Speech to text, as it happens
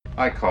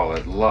I call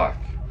it luck.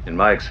 In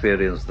my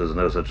experience, there's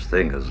no such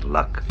thing as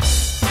luck.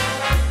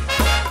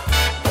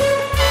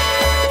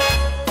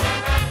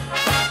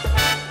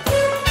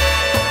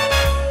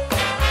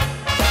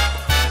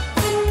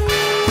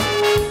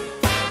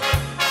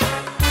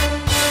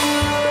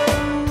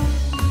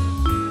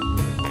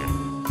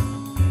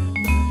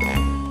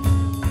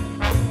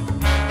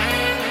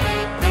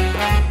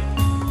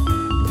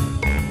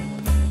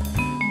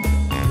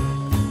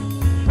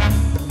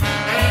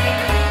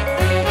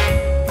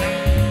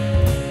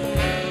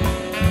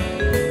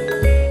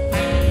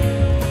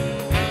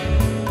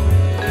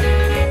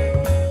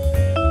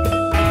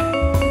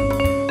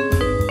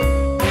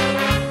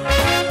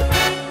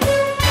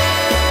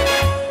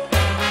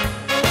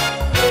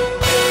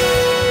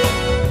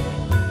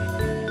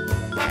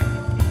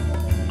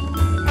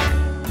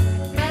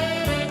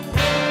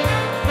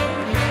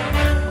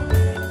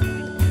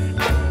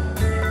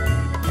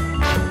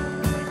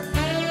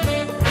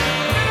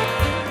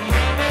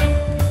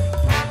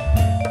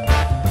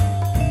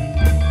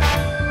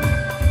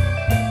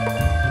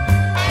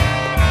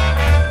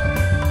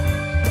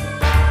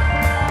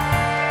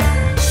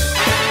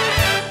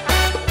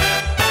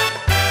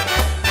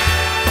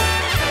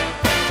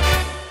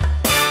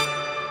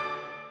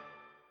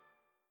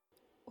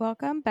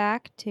 Welcome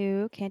back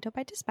to Canto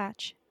by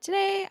Dispatch.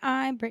 Today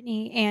I'm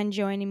Brittany, and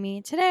joining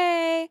me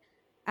today,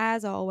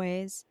 as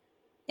always,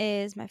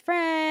 is my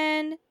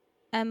friend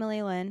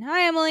Emily Lynn.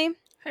 Hi, Emily.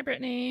 Hi,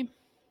 Brittany.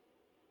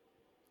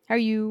 How are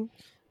you?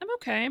 I'm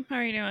okay. How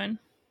are you doing?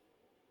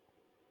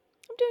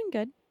 I'm doing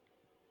good.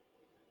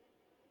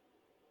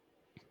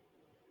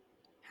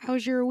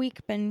 How's your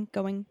week been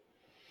going?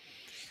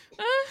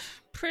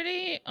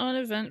 Pretty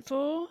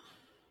uneventful.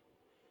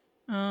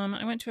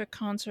 I went to a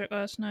concert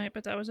last night,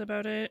 but that was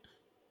about it.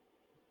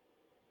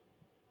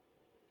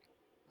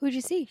 Who'd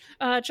you see?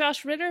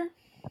 Josh Ritter.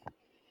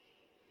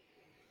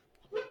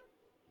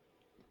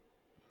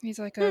 He's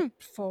like a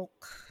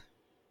folk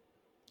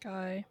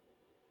guy.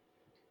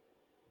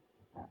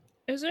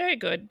 It was very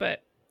good,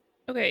 but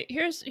okay,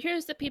 here's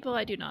the people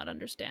I do not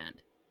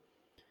understand.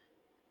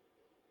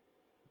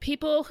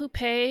 People who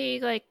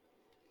pay like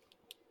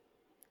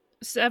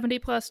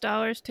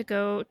 $70+ to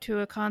go to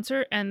a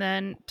concert and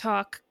then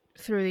talk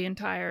through the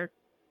entire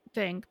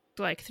thing,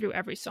 like through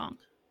every song.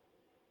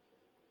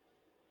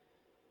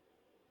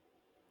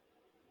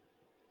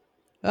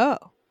 Oh.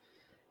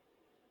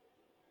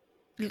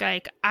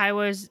 Like, I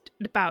was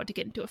about to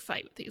get into a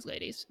fight with these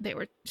ladies. They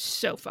were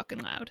so fucking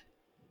loud.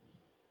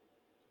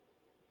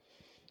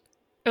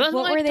 What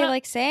were they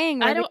like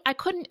saying? I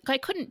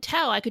couldn't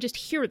tell. I could just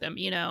hear them,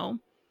 you know.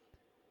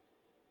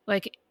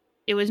 Like,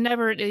 it was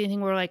never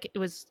anything where like it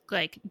was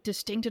like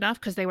distinct enough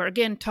because they were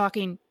again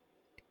talking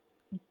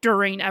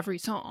during every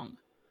song.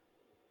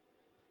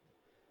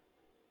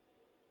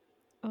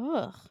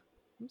 Ugh.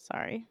 I'm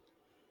sorry.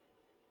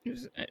 It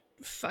was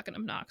fucking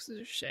obnoxious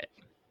as shit.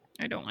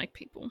 I don't like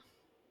people.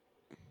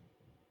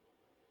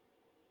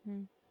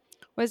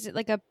 Was it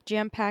like a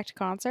jam-packed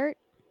concert?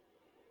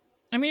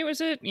 I mean, it was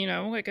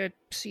like a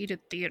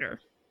seated theater.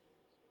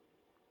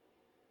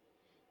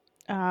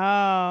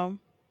 Oh.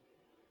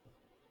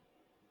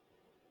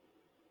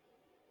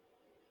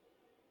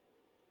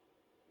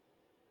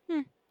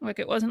 Like,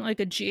 it wasn't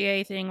like a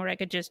GA thing where I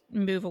could just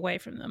move away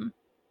from them.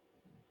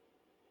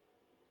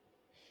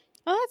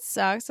 Oh, that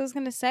sucks. I was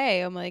going to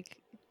say, I'm like,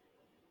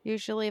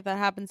 usually if that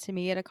happens to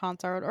me at a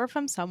concert or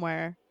from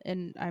somewhere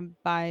and I'm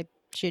by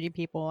shitty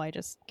people, I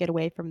just get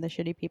away from the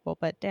shitty people.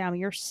 But damn,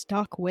 you're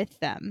stuck with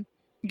them.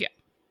 Yeah.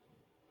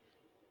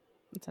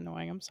 It's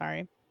annoying. I'm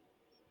sorry.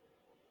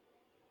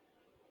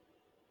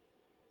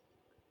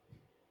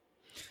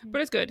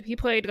 But it's good. He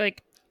played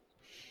like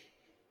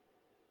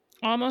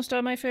almost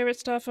all my favorite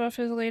stuff off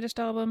his latest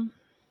album.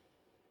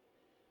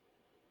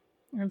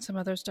 And some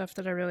other stuff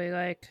that I really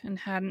like and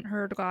hadn't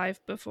heard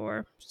live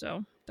before.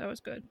 So that was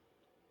good.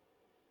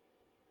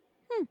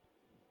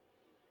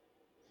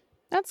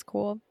 That's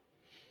cool.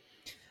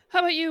 How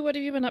about you? What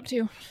have you been up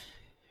to?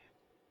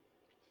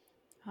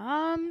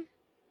 I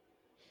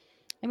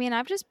mean,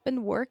 I've just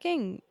been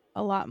working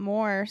a lot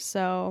more,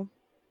 so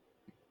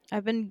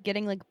I've been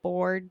getting like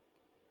bored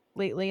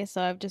lately,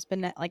 so I've just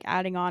been like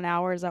adding on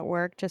hours at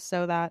work just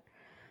so that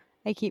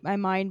I keep my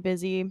mind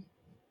busy.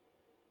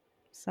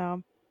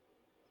 So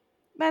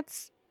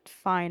that's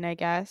fine, I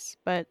guess.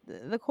 But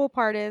the cool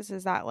part is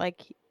that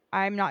like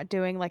I'm not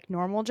doing like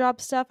normal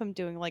job stuff. I'm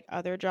doing like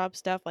other job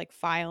stuff like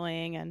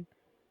filing and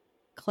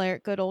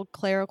good old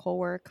clerical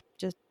work.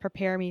 Just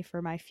prepare me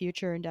for my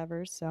future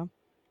endeavors. So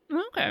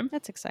Okay.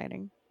 that's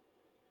exciting.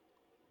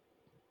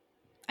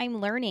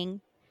 I'm learning.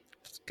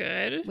 That's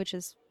good. Which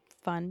is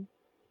fun.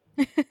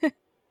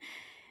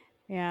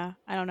 Yeah,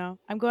 I don't know.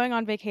 I'm going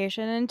on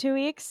vacation in 2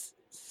 weeks.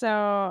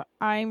 So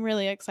I'm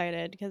really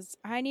excited because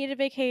I need a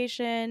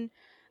vacation.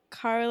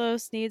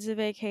 Carlos needs a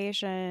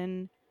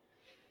vacation.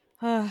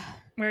 Where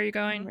are you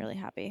going? I'm really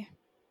happy.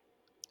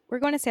 We're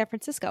going to San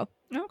Francisco.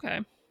 Okay.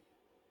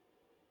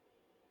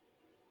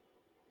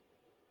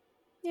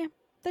 Yeah,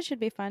 that should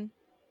be fun.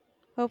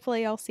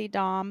 Hopefully I'll see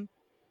Dom.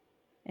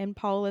 and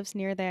Paul lives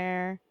near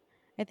there.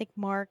 I think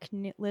Mark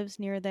lives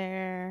near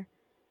there.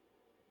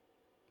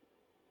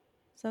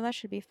 So that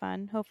should be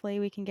fun. Hopefully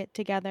we can get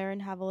together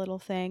and have a little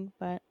thing,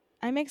 but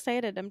I'm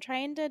excited. I'm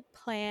trying to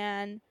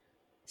plan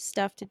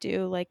stuff to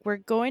do. Like we're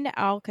going to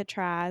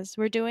Alcatraz.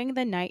 We're doing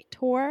the night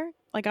tour.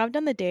 Like I've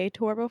done the day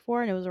tour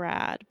before and it was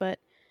rad, but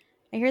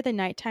I hear the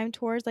nighttime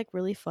tour is like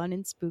really fun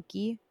and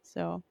spooky.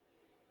 So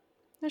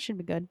that should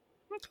be good.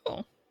 That's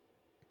cool.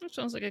 That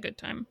sounds like a good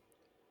time.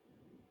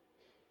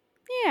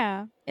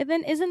 Yeah. And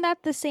then isn't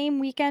that the same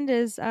weekend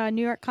as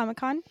New York Comic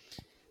Con?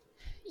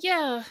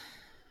 Yeah.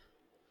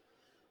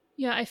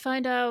 Yeah, I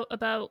find out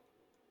about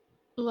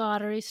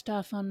lottery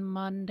stuff on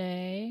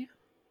Monday.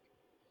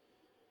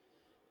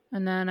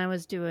 And then I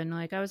was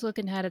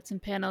looking at some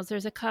panels.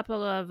 There's a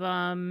couple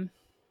of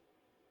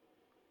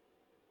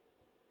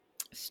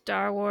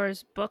Star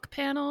Wars book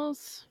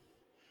panels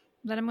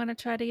that I'm going to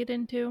try to get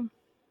into.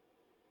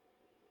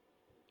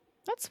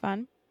 That's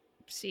fun.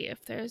 See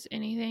if there's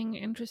anything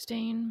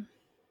interesting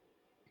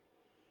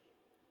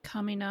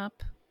coming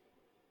up.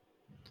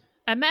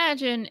 I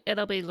imagine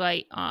it'll be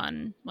light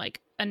on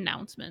like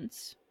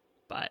announcements,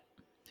 but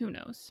who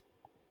knows?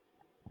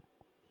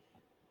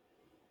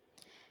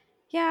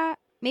 Yeah,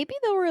 maybe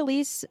they'll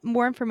release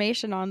more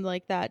information on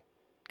like that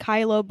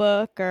Kylo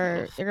book,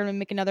 or they're gonna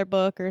make another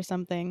book or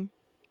something.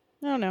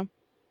 I don't know.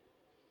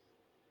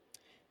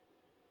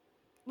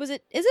 Is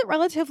it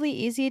relatively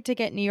easy to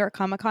get New York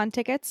Comic Con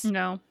tickets?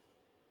 No.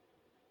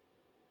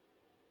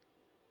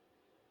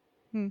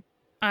 Hmm.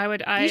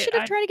 I You should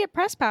have tried to get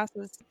press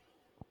passes.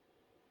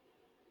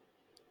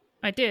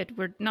 I did.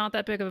 We're not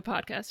that big of a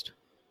podcast.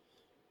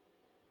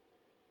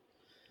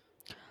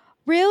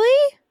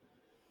 Really?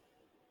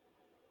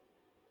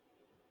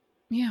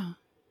 Yeah.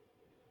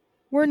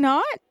 We're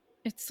not?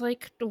 It's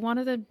like one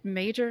of the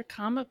major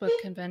comic book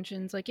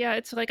conventions. Like, yeah,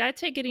 it's like I'd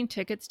say getting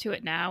tickets to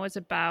it now is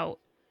about.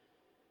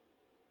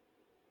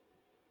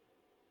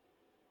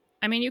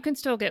 I mean, you can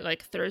still get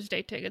like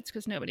Thursday tickets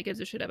because nobody gives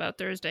a shit about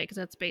Thursday because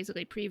that's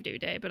basically preview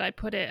day. But I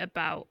put it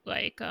about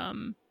like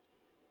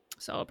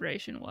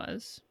Celebration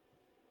was.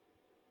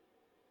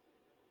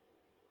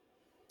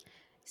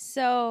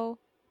 So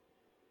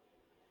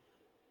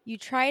you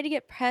try to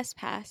get press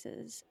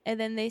passes, and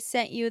then they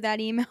sent you that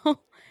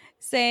email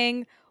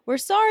saying, "We're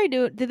sorry."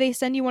 Did they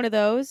send you one of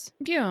those?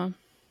 Yeah.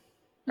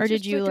 Or did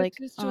just you like?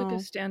 It's just like a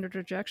standard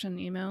rejection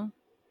email.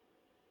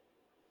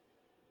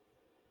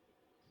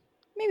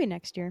 Maybe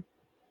next year.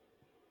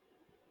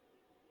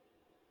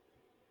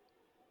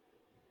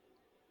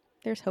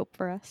 There's hope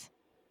for us.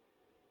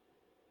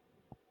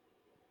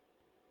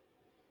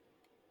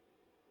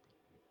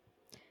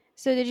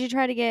 So did you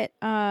try to get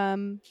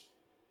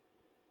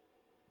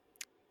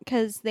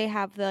because they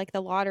have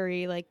the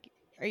lottery, like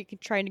are you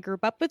trying to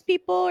group up with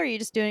people, or are you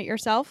just doing it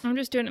yourself? I'm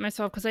just doing it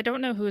myself because I don't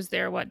know who's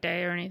there what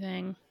day or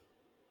anything.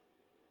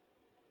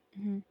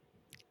 Mm-hmm.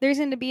 There's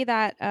going to be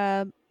that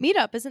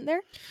meetup, isn't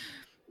there?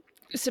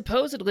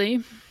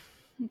 Supposedly.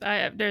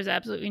 There's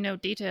absolutely no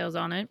details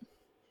on it.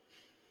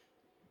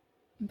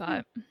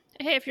 But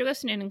hey, if you're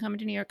listening and coming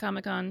to New York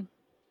Comic Con,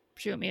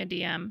 shoot me a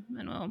DM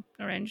and we'll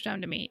arrange time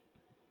to meet.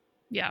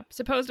 Yeah,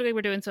 supposedly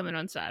we're doing something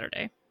on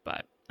Saturday,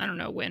 but I don't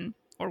know when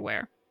or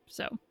where.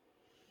 So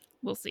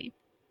we'll see.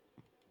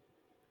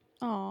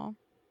 Aw.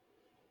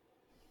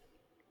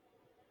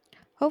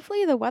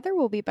 Hopefully the weather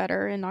will be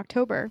better in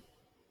October.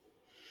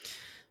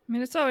 I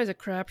mean, it's always a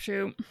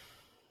crapshoot.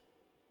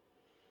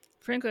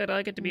 Frankly, I'd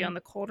like it to be on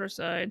the colder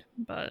side,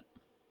 but...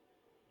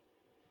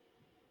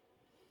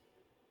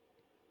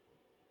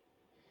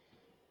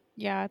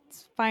 Yeah,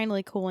 it's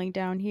finally cooling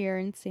down here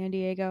in San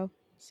Diego,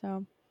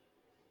 so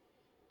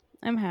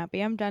I'm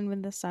happy. I'm done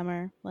with the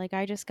summer. Like,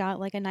 I just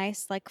got like a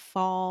nice like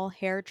fall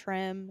hair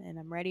trim, and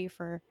I'm ready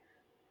for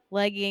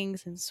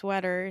leggings and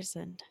sweaters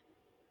and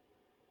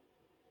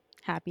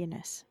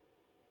happiness.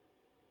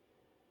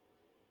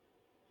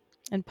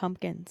 And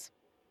pumpkins.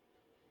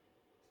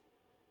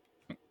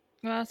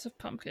 Lots of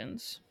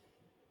pumpkins.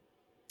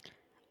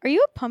 Are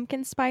you a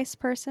pumpkin spice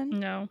person?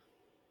 No.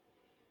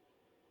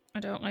 I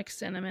don't like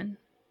cinnamon.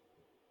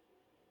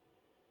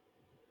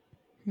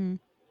 I'm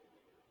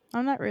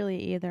not really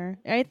either.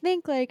 I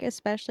think like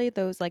especially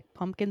those like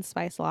pumpkin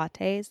spice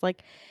lattes,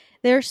 like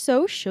they're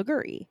so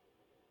sugary.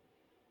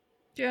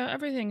 Yeah,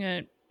 everything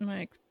at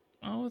like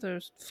all of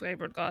those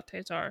flavored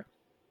lattes are.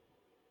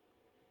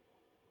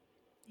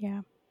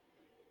 Yeah.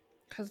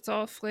 Because it's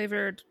all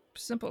flavored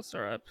simple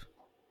syrup.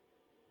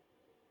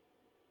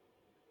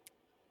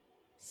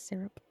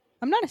 Syrup.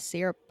 I'm not a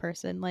syrup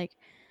person. Like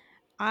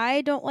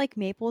I don't like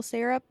maple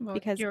syrup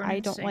because you're an I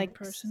don't insane like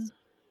person.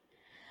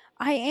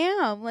 I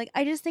am. Like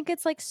I just think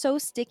it's like so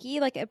sticky.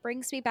 Like it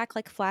brings me back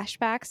like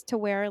flashbacks to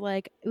where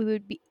like we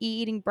would be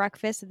eating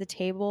breakfast at the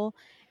table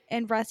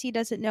and Rusty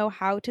doesn't know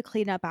how to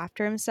clean up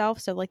after himself.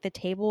 So like the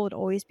table would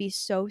always be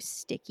so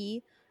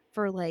sticky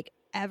for like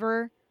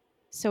ever.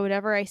 So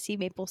whenever I see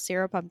maple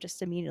syrup, I'm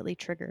just immediately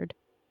triggered.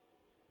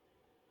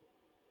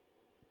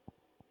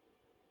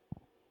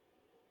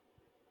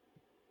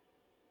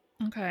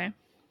 Okay.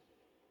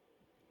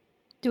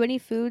 Do any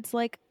foods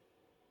like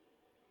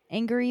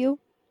anger you?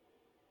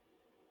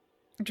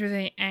 Do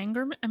they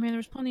anger me? I mean,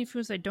 there's plenty of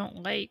foods I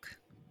don't like.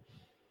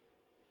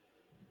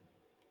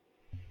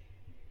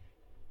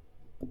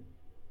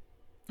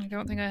 I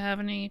don't think I have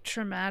any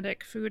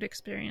traumatic food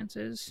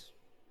experiences.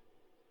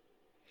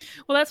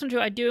 Well, that's one too.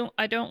 I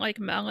don't like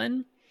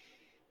melon.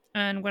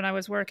 And when I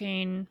was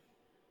working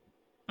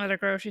at a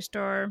grocery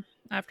store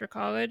after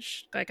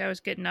college, like I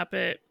was getting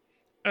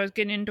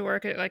into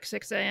work at like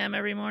 6 a.m.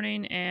 every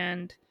morning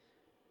and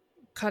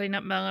cutting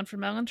up melon for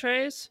melon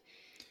trays.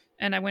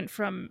 And I went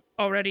from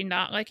already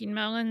not liking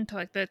melon to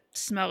like the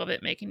smell of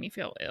it making me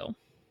feel ill.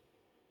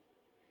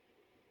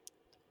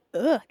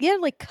 Ugh. You had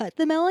to like cut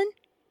the melon?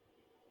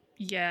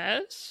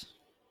 Yes.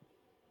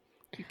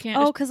 You can't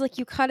Oh, just, because like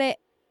you cut it.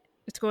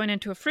 it's going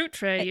into a fruit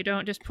tray. You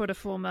don't just put a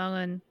full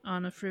melon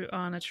on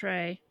a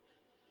tray.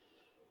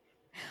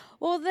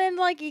 Well, then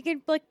like you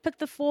can like put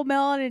the full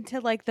melon into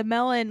like the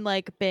melon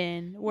like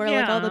bin where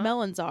like all the Yeah,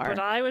 melons are. But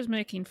I was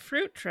making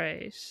fruit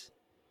trays.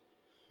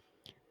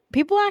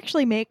 People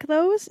actually make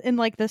those in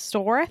like the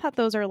store. I thought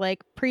those are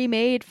like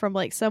pre-made from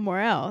like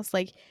somewhere else.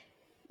 Like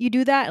you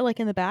do that like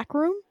in the back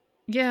room?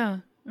 Yeah.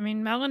 I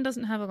mean, melon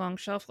doesn't have a long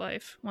shelf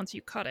life once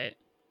you cut it.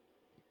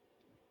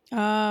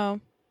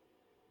 Oh.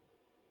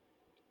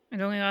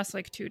 It only lasts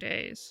like 2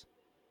 days.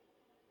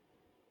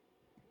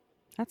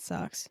 That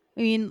sucks.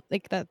 I mean,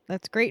 like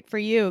that's great for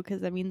you because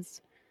that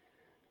means,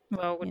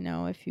 Well, you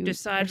know, if you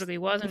decidedly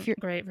wasn't if you're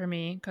great for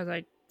me because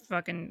I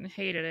fucking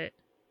hated it.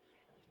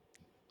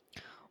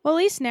 well, at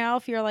least now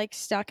if you're like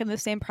stuck in the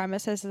same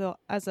premise as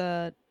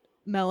a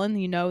melon,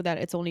 you know that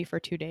it's only for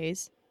 2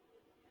 days.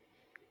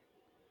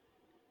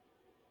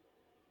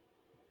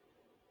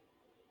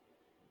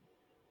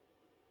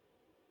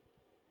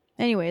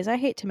 Anyways, I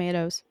hate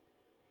tomatoes.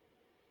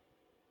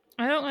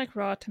 I don't like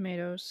raw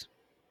tomatoes.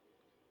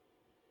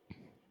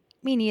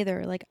 Me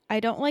neither. Like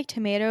I don't like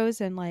tomatoes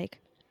and like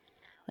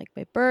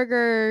my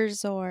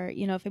burgers or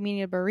you know if I'm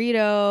eating a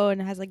burrito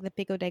and it has like the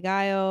pico de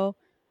gallo.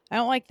 I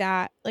don't like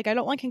that. Like I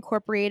don't like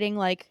incorporating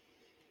like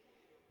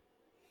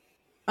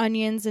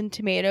onions and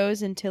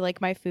tomatoes into like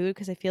my food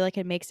because I feel like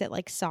it makes it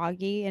like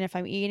soggy. And if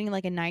I'm eating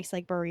like a nice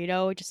like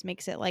burrito, it just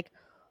makes it like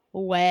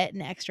wet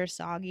and extra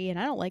soggy. And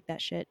I don't like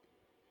that shit.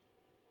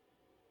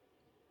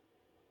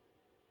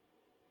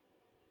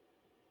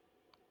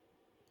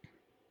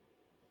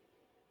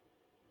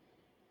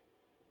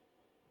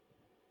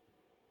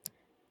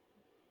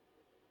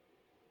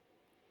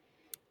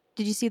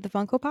 Did you see the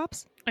Funko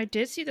Pops? I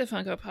did see the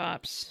Funko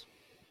Pops.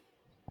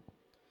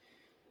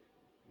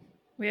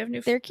 We have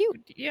new. They're cute.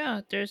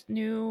 Yeah, there's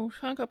new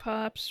Funko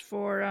Pops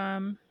for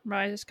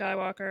Rise of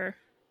Skywalker,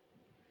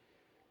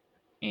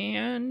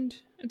 and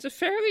it's a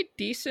fairly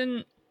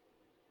decent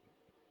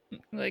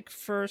like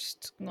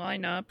first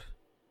lineup.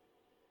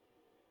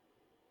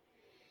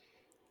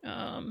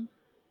 I'm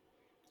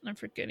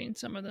forgetting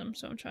some of them,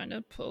 so I'm trying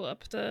to pull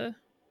up the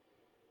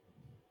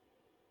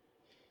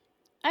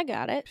I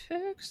got it.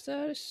 pics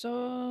that I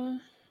saw.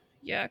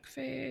 Yak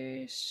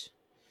face.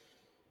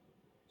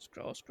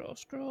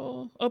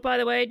 Scroll. Oh, by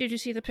the way, did you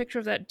see the picture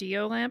of that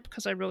Dio lamp?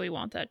 Because I really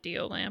want that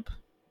Dio lamp.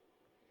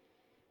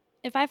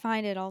 If I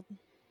find it, I'll.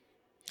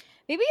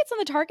 Maybe it's on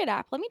the Target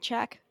app. Let me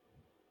check.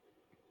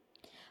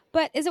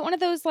 But is it one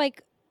of those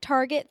like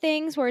Target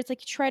things where it's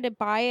like you try to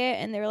buy it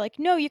and they're like,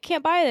 no, you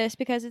can't buy this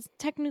because it's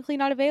technically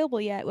not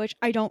available yet, which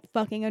I don't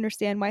fucking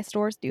understand why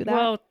stores do that.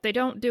 Well, they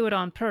don't do it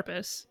on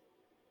purpose.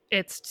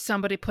 It's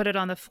somebody put it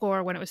on the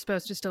floor when it was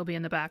supposed to still be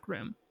in the back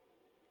room.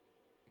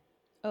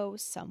 Oh,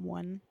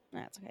 someone.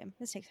 That's okay.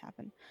 Mistakes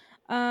happen.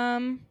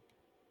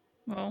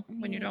 Well,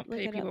 when you don't look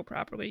pay it people up.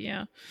 properly,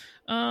 yeah.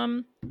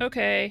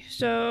 Okay,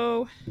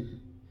 so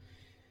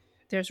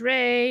there's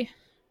Rey,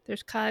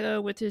 there's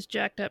Kylo with his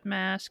jacked up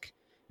mask,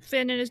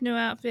 Finn in his new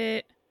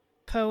outfit,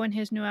 Poe in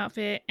his new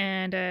outfit,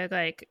 and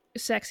like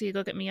sexy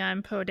look at me,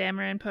 I'm Poe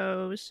Dameron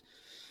pose.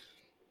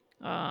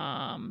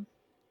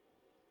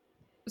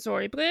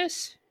 Zori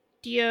Bliss,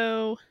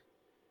 Dio,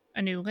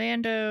 a new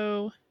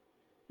Lando,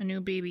 a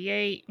new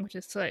BB-8, which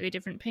is slightly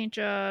different paint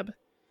job,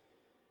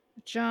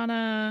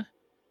 Jana,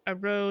 a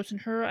Rose in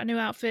her new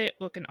outfit,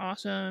 looking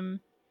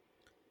awesome.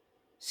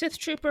 Sith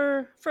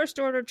Trooper, First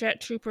Order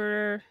Jet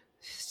Trooper,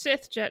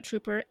 Sith Jet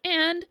Trooper,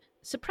 and,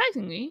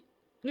 surprisingly,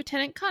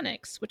 Lieutenant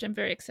Connix, which I'm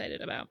very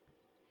excited about,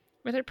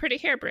 with her pretty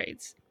hair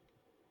braids.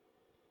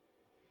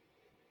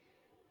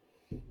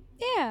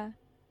 Yeah.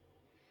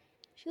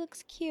 She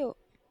looks cute.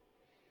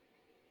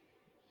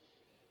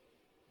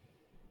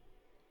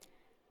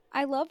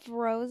 I love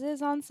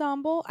Rose's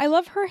ensemble. I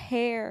love her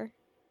hair.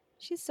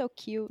 She's so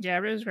cute. Yeah,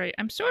 it was great.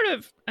 I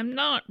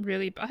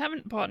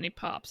haven't bought any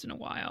pops in a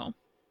while.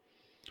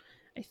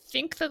 I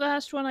think the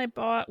last one I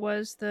bought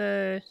was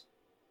the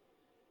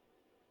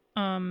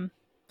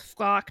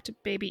flocked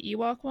baby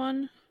Ewok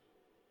one.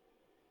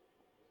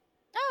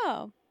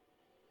 Oh.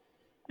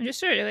 I just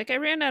started, like, I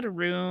ran out of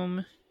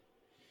room,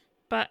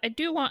 but I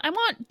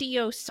want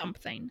Dio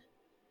something.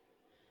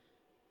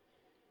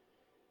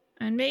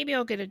 And maybe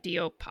I'll get a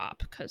Dio pop,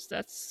 because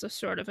that's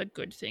sort of a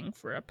good thing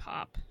for a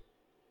pop.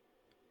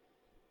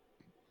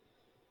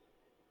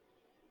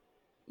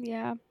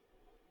 Yeah.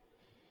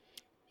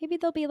 Maybe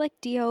there'll be like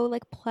Dio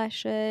like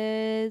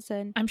plushes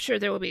and I'm sure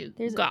there will be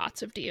there's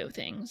lots of Dio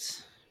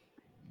things.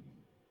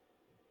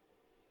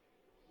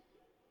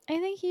 I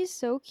think he's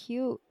so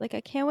cute. Like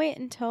I can't wait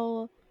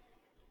until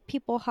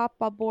people hop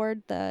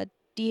aboard the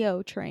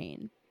Dio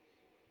train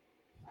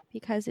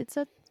because it's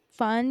a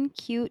fun,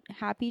 cute,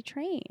 happy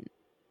train.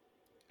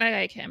 I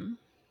like him.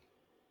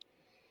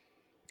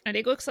 And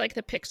he looks like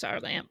the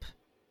Pixar lamp.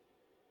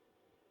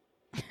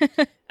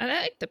 And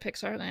I like the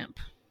Pixar lamp.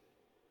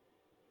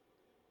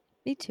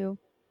 Me too.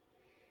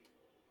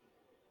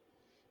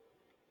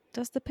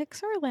 Does the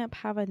Pixar lamp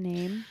have a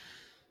name?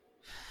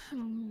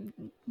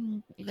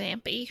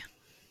 Lampy.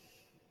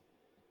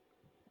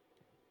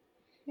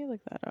 Let me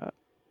look that up.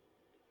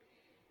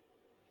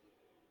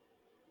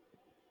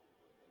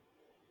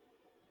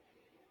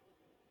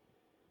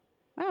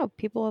 Wow,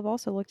 people have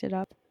also looked it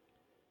up.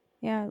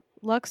 Yeah,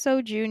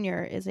 Luxo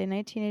Jr. is a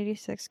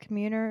 1986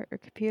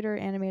 computer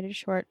animated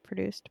short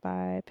produced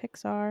by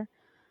Pixar.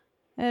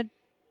 It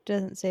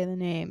doesn't say the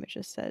name, it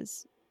just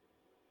says.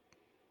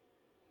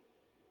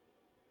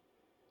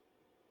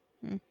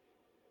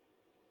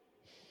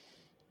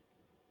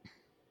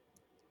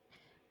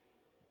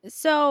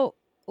 So,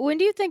 when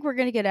do you think we're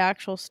going to get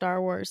actual Star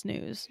Wars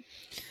news?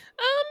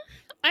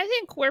 I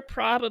think we're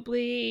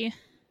probably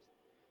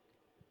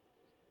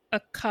a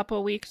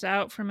couple weeks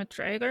out from a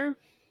trailer.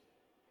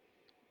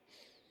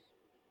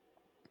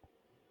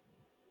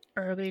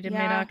 Early to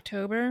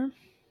mid-October.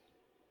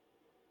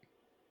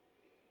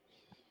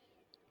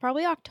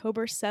 Probably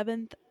October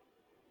 7th.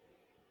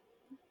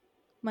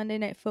 Monday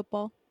Night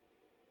Football.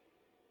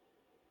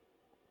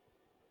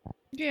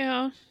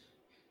 Yeah,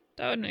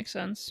 that would make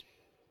sense.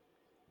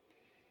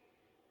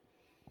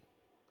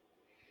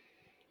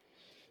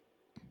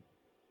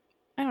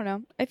 I don't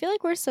know. I feel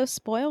like we're so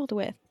spoiled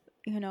with,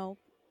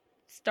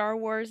 Star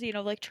Wars,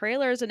 like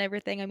trailers and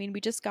everything. I mean, we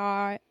just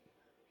got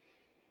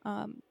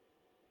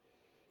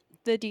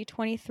the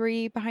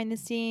D23 behind the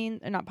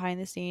scenes, or not behind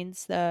the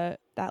scenes, that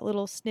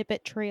little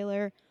snippet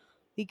trailer.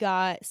 We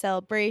got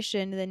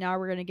Celebration, and then now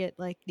we're going to get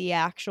like the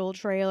actual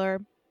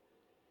trailer.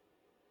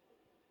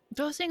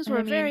 Those things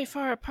were very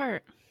far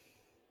apart.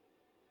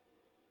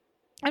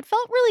 It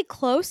felt really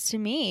close to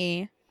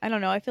me. I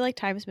don't know. I feel like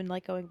time's been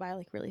like going by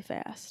like really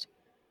fast.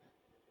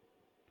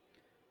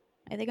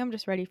 I think I'm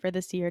just ready for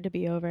this year to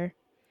be over.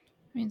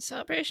 I mean,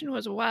 Celebration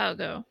was a while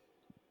ago.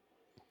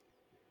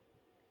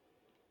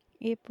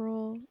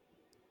 April.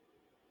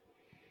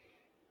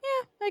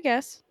 Yeah, I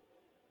guess.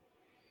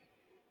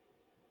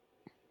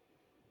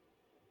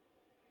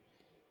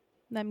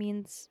 That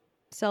means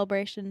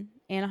Celebration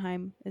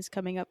Anaheim is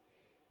coming up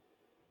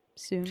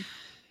soon.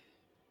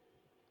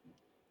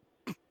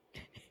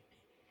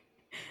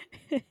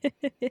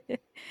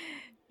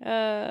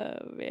 Oh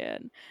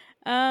man.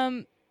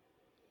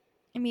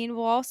 I mean,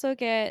 we'll also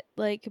get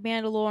like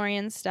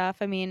Mandalorian stuff.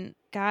 I mean,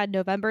 God,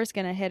 November's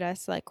gonna hit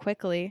us like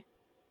quickly.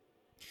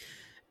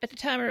 At the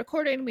time of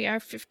recording, we are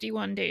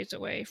 51 days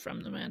away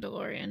from The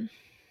Mandalorian.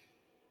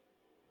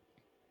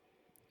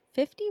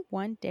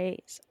 51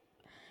 days.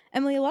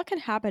 Emily, a lot can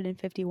happen in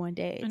 51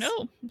 days. I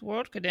know. The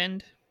world could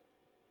end.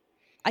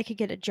 I could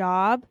get a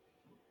job.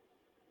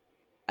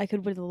 I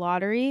could win the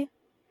lottery.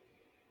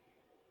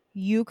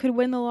 You could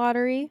win the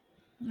lottery.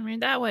 I mean,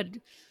 that would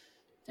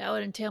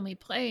entail me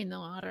playing the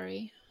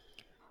lottery.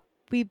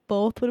 We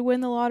both would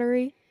win the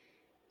lottery.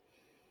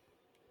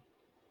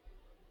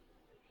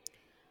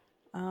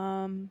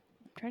 I'm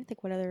trying to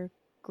think what other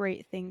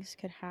great things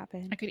could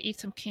happen. I could eat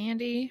some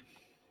candy.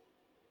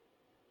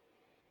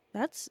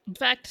 In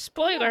fact,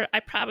 spoiler, I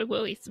probably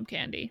will eat some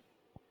candy.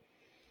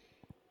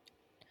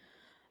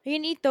 You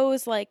can eat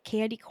those like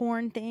candy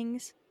corn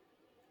things.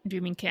 Do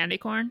you mean candy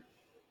corn?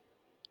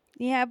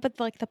 Yeah, but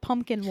like the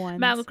pumpkin ones.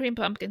 Mallow cream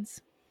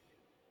pumpkins.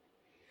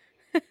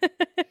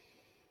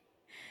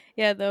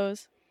 Yeah,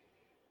 those.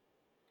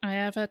 I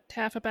have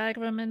half a bag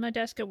of them in my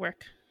desk at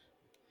work.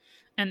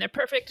 And they're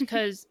perfect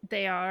because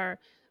they are,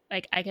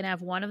 like, I can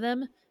have one of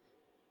them,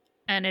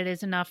 and it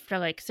is enough to,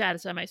 like,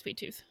 satisfy my sweet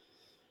tooth.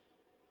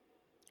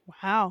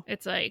 Wow.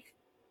 It's like,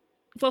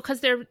 well, because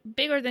they're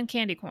bigger than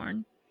candy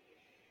corn.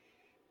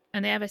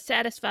 And they have a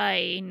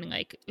satisfying,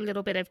 like,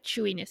 little bit of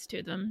chewiness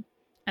to them.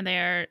 And they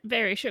are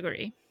very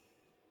sugary.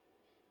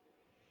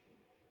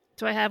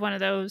 So I have one of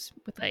those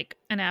with, like,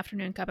 an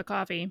afternoon cup of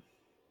coffee.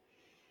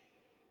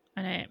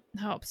 And it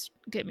helps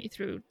get me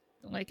through,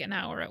 like, an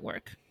hour at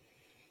work.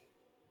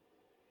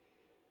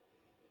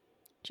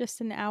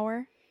 Just an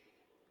hour?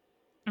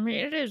 I mean,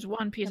 it is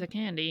one piece of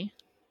candy.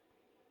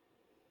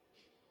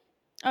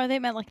 Oh, they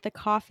meant like the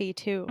coffee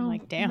too. I'm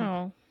like, damn.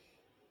 No.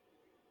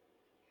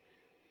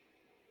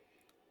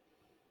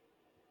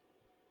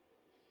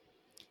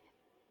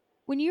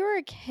 When you were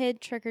a kid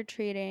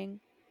trick-or-treating,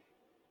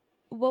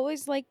 what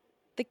was like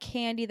the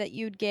candy that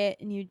you'd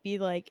get and you'd be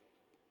like,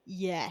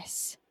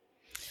 yes?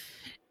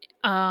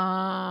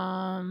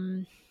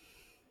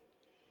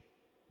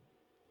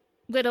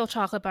 Little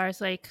chocolate bars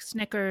like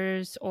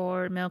Snickers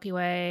or Milky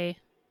Way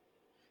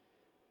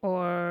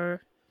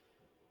or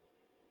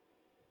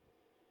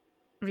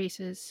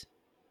Reese's.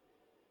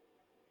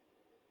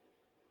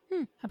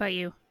 Hmm. How about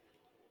you?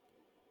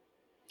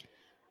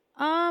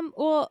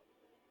 Well,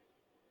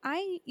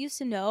 I used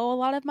to know a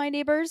lot of my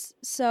neighbors,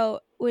 so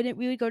when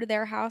we would go to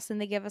their house and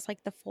they give us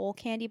like the full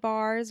candy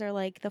bars or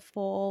like the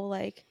full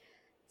like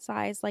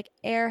size like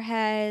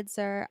Airheads,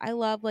 or I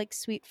love like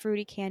sweet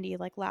fruity candy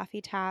like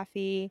Laffy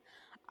Taffy.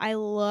 I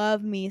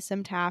love me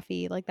some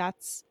taffy. Like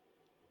that's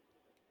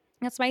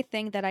my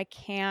thing that I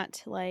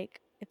can't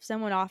like if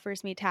someone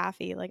offers me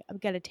taffy, like I'm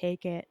gonna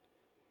take it.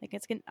 Like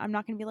I'm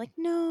not gonna be like,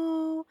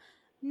 no,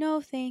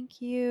 no,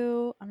 thank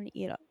you. I'm gonna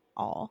eat it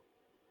all.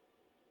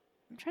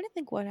 I'm trying to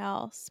think what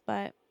else,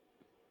 but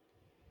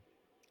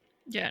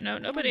Yeah, no, I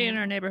don't nobody in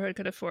our know. neighborhood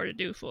could afford to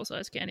do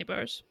full-size candy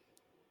bars.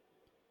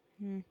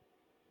 Hmm.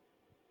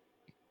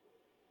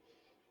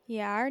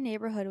 Yeah, our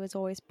neighborhood was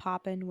always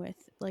popping with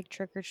like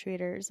trick or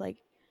treaters. Like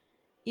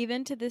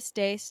even to this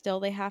day, still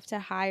they have to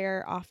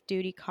hire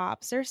off-duty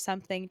cops or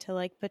something to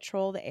like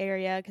patrol the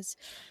area because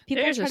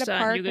people There's a try to sign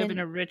you park live in and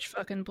a rich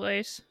fucking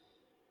place.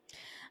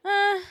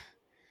 uh,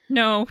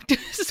 No,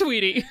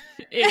 sweetie,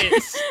 it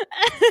is.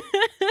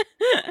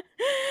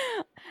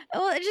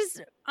 well, it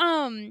just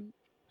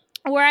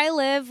where I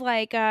live,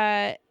 like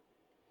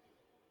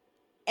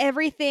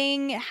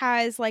everything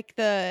has like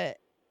the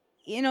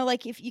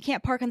like if you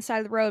can't park on the side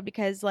of the road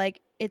because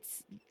like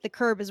it's the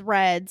curb is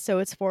red, so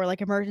it's for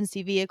like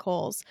emergency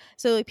vehicles.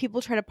 So like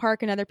people try to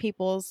park in other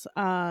people's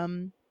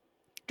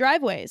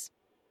driveways.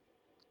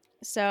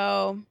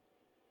 So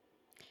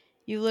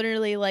you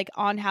literally like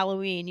on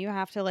Halloween you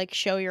have to like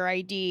show your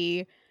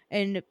ID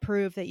and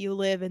prove that you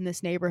live in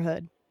this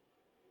neighborhood.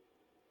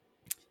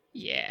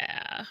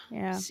 Yeah.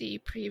 Yeah. See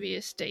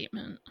previous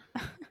statement.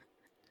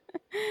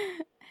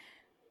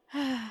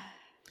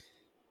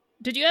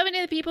 Did you have any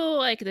of the people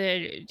like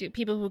the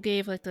people who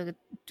gave like the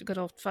good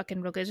old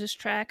fucking religious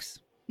tracts?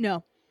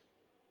 No,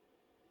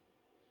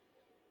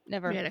 We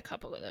never. had a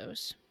couple of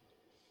those.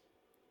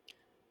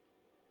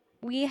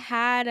 We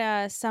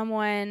had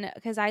someone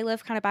because I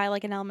live kind of by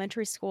like an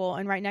elementary school,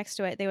 and right next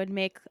to it they would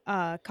make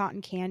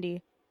cotton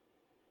candy.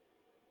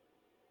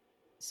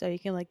 So you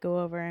can like go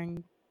over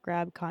and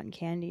grab cotton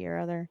candy or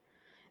other.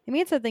 They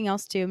made something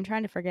else too. I'm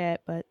trying to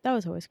forget, but that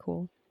was always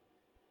cool.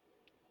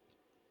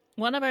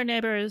 One of our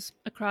neighbors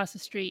across the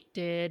street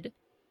did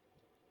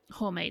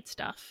homemade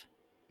stuff.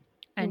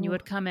 And you Ooh.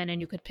 would come in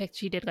and you could pick,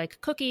 she did like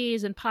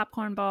cookies and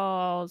popcorn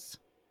balls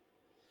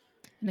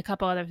and a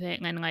couple other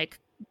things, and like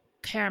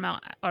caramel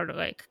or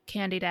like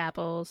candied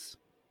apples.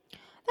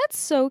 That's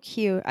so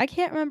cute. I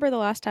can't remember the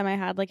last time I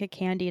had like a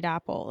candied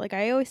apple. Like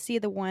I always see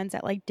the ones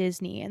at like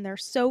Disney and they're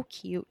so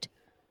cute.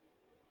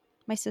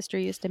 My sister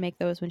used to make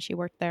those when she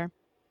worked there.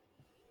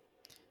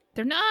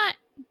 They're not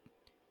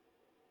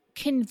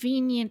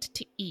convenient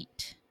to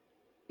eat.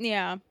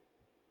 Yeah.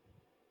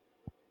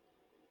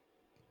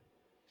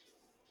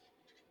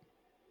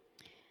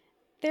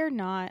 They're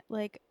not.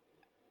 Like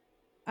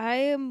I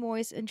am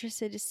always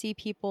interested to see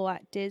people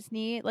at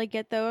Disney like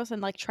get those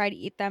and like try to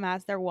eat them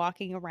as they're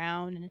walking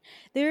around. And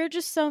there are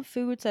just some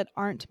foods that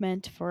aren't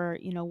meant for,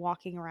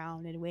 walking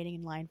around and waiting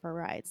in line for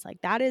rides.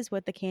 Like that is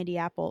what the candy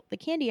apple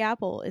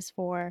is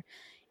for,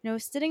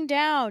 sitting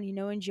down,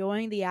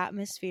 enjoying the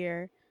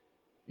atmosphere,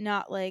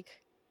 not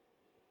like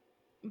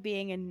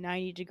being in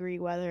 90-degree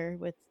weather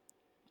with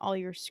all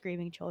your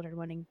screaming children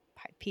wanting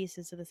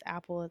pieces of this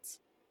apple. It's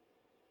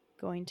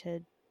going to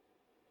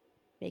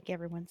make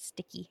everyone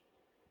sticky.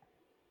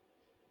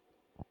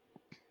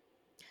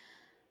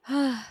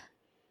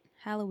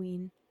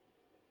 Halloween.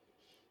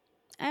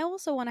 I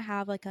also want to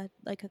have like a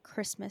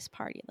Christmas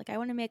party. Like I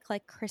want to make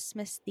like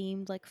Christmas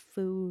themed like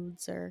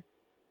foods, or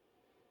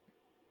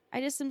I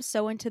just am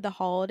so into the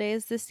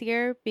holidays this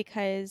year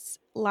because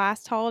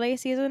last holiday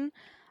season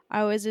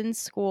I was in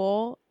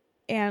school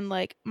and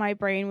like my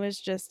brain was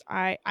just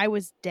I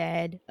was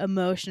dead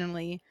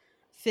emotionally,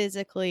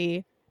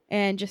 physically,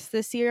 and just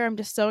this year I'm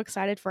just so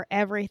excited for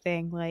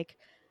everything, like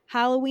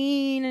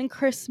Halloween and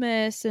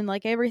Christmas and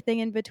like everything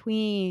in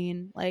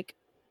between. Like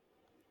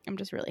I'm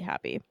just really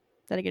happy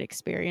that I get to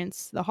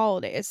experience the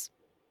holidays.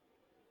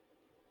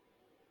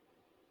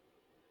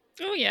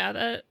 Oh yeah,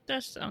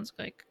 that sounds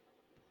like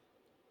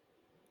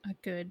a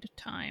good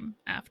time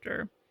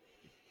after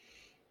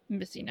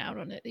missing out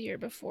on it the year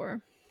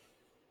before.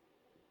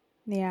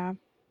 Yeah.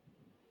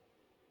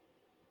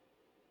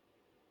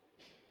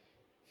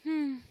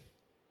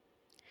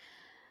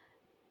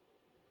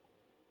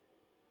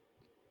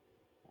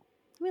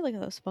 Let me look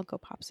at those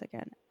Funko Pops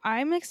again.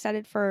 I'm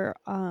excited for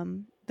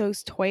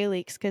those toy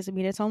leaks because I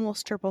mean it's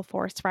almost Triple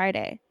Force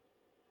Friday.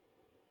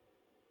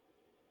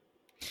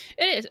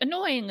 It is.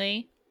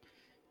 Annoyingly,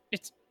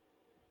 it's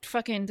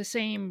fucking the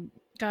same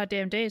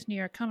goddamn day as New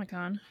York Comic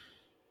Con.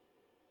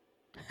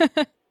 I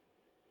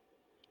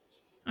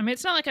mean,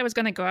 it's not like I was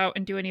going to go out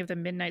and do any of the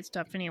midnight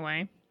stuff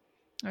anyway.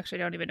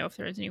 Actually, I don't even know if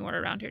there's anyone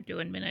around here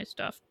doing midnight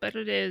stuff, but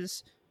it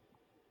is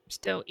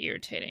still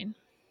irritating.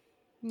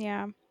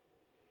 Yeah.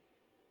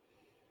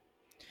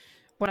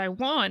 What I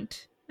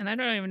want, and I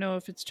don't even know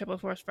if it's Triple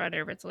Force Friday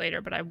or if it's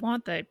later, but I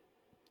want the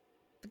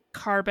the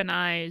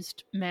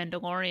carbonized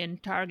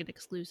Mandalorian Target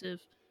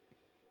exclusive.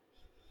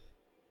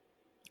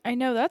 I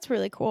know, that's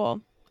really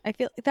cool. I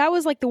feel that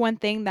was like the one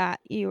thing that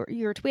you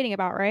were tweeting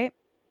about, right?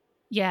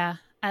 Yeah,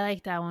 I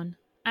like that one.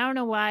 I don't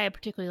know why I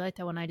particularly like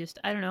that one. I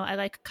don't know. I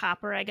like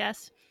copper, I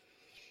guess.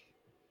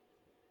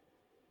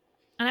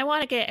 And I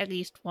want to get at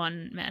least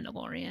one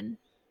Mandalorian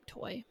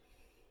toy.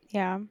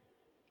 Yeah.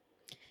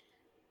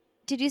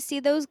 Did you see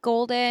those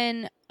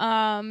golden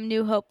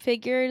New Hope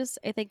figures?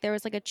 I think there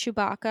was like a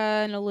Chewbacca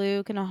and a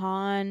Luke and a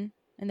Han,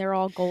 and they're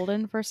all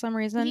golden for some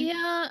reason.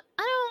 Yeah,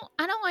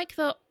 I don't like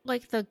the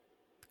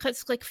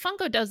cuz like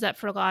Funko does that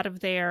for a lot of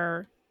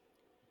their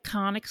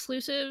con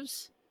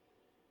exclusives,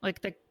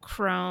 like the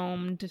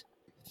chromed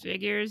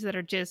figures that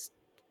are just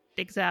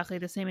exactly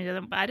the same as the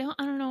other. But I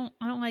don't know.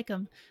 I don't like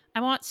them. I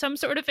want some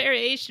sort of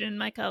variation in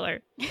my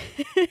color.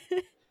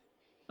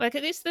 Like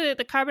at least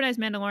the carbonized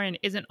Mandalorian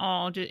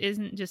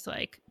isn't just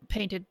like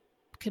painted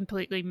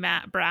completely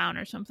matte brown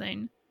or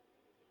something.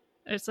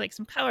 There's like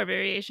some color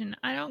variation.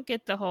 I don't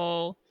get the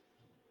whole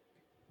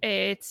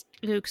it's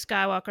Luke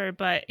Skywalker,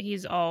 but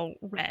he's all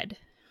red.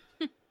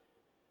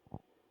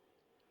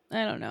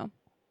 I don't know.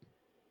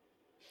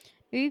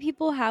 Maybe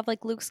people have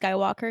like Luke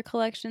Skywalker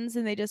collections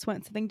and they just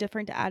want something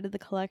different to add to the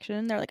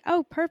collection. They're like,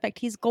 oh, perfect.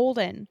 He's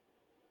golden.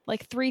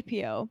 Like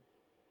 3PO.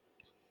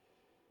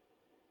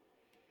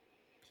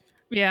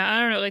 Yeah, I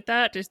don't know. Like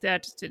that just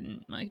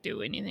didn't like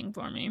do anything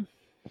for me.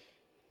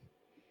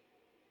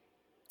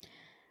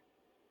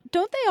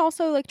 Don't they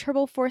also like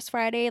Turbo Force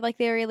Friday? Like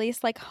they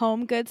released like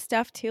home good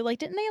stuff too. Like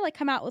didn't they like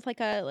come out with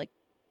like a like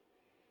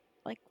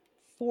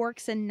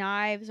forks and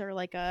knives or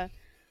like a?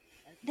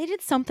 They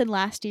did something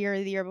last year or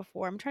the year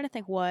before. I'm trying to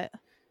think what.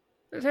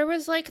 There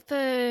was like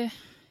is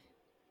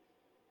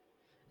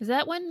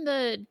that when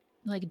the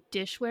like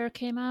dishware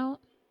came out?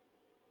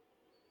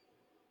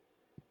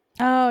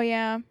 Oh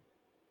yeah.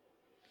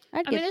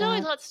 I mean, there's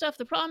always lots of stuff.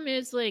 The problem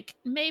is like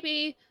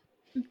maybe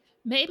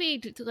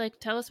to like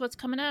tell us what's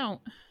coming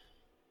out.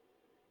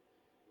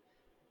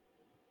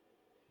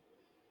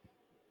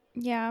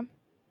 Yeah.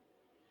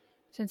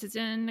 Since it's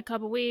in a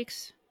couple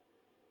weeks.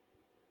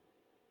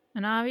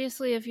 And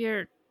obviously if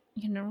you're,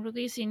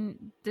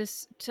 releasing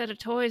this set of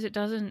toys, it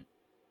doesn't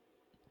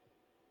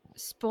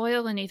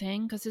spoil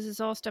anything because this is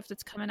all stuff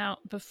that's coming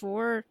out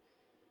before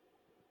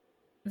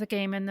the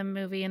game and the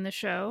movie and the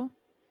show.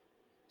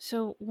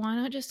 So why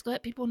not just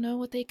let people know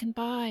what they can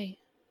buy?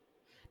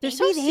 They're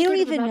so they don't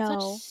even about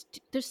know.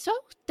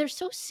 They're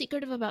so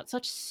secretive about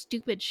such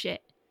stupid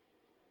shit.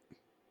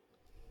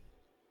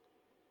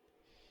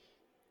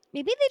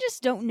 Maybe they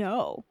just don't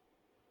know.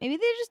 Maybe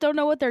they just don't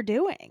know what they're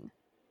doing.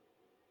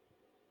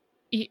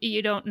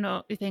 You don't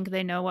know? You think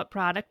they know what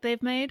product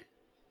they've made?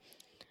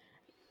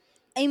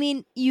 I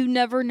mean, you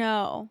never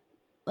know.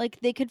 Like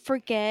they could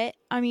forget.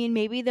 I mean,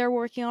 maybe they're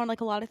working on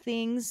like a lot of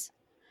things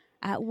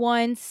at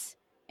once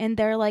and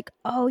they're like,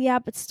 "Oh yeah,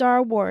 but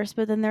Star Wars."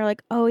 But then they're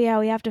like, "Oh yeah,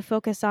 we have to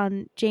focus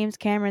on James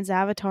Cameron's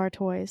Avatar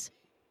toys."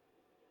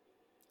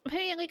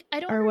 Hey, like I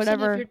don't or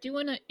understand whatever.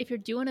 if you're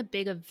doing a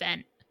big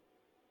event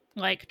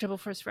like Triple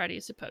First Friday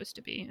is supposed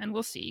to be, and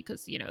we'll see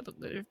because there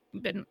have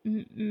been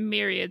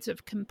myriads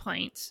of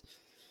complaints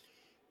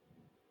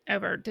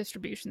over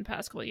distribution the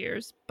past couple of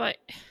years, but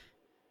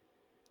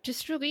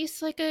just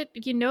release like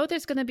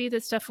there's going to be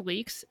this stuff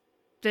leaks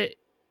that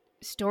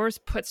stores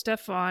put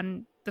stuff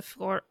on the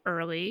floor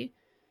early,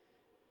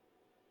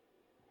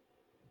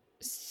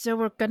 so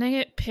we're gonna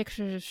get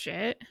pictures of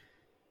shit.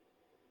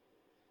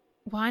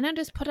 Why not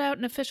just put out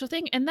an official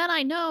thing, and then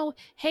I know,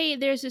 hey,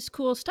 there's this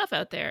cool stuff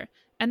out there,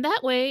 and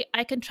that way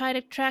I can try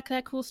to track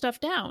that cool stuff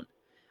down.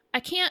 I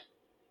can't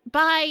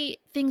buy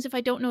things if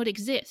I don't know it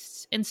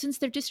exists, and since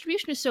their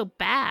distribution is so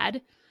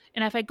bad,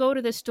 and if I go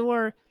to the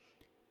store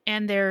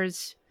and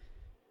there's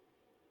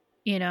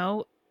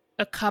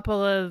a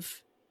couple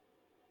of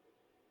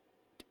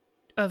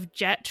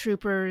jet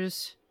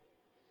troopers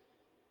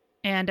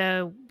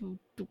and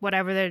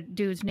whatever the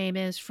dude's name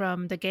is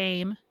from the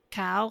game,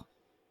 Cal,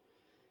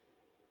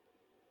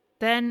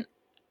 then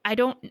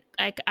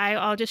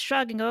I'll just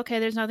shrug and go, okay,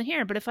 there's nothing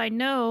here. But if I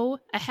know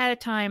ahead of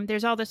time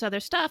there's all this other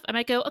stuff, I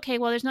might go, okay,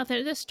 well, there's nothing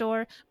at this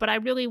store, but I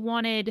really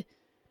wanted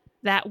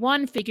that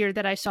one figure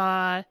that I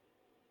saw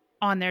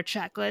on their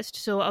checklist,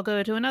 so I'll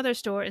go to another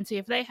store and see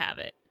if they have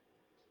it.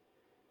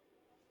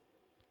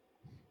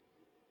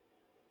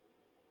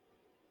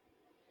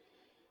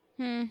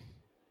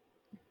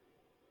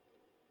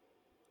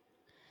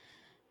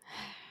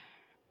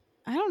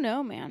 I don't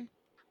know, man.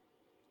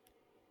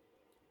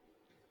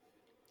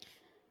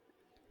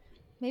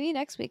 Maybe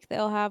next week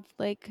they'll have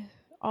like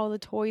all the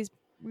toys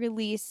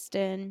released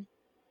or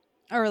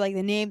like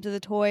the names of the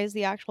toys,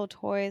 the actual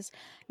toys.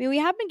 I mean, we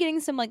have been getting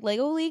some like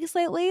Lego leaks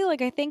lately.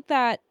 Like I think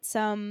that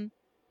some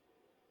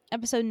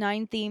episode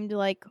 9 themed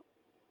like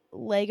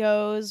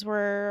Legos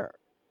were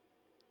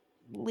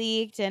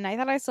leaked, and I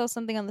thought I saw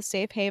something on the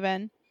Safe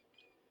Haven.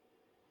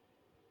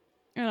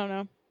 I don't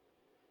know.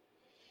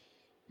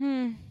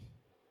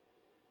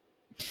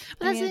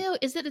 But that's the thing,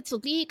 is that it's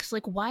leaks.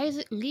 Like, why is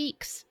it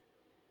leaks?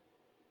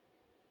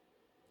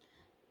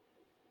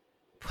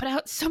 put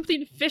out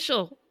something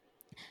official.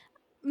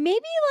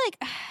 Maybe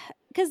like,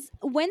 because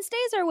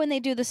Wednesdays are when they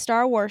do the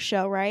Star Wars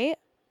show, right?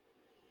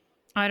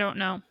 I don't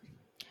know.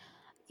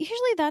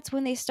 Usually that's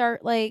when they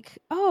start like,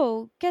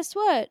 oh, guess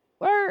what?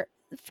 Our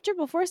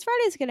Triple Force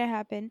Friday is going to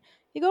happen.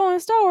 You go on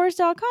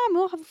StarWars.com,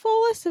 we'll have a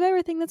full list of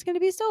everything that's going to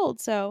be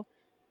sold. So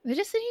They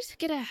just need to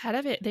get ahead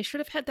of it. They should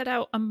have had that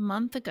out a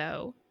month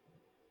ago.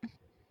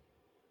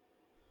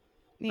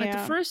 yeah, Like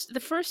the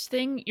first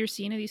thing you're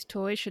seeing of these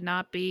toys should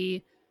not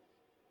be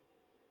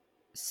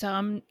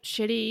some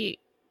shitty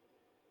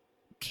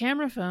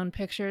camera phone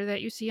picture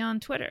that you see on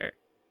Twitter.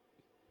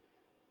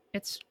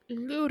 It's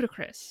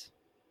ludicrous.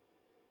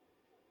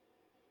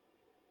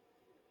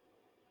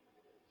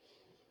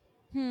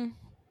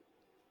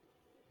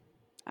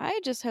 I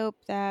just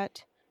hope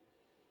that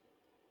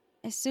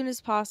as soon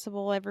as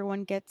possible,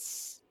 everyone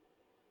gets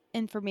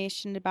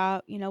information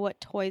about, what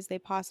toys they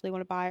possibly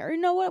want to buy, or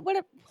what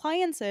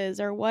appliances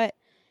or what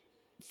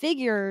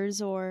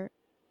figures, or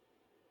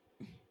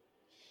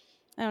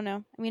I don't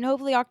know. I mean,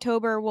 hopefully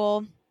October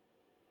will,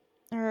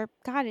 or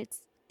God,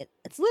 it's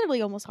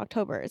literally almost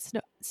October. It's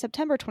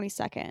September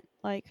 22nd.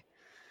 Like,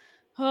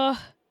 I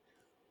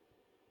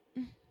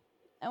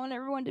want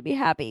everyone to be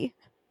happy.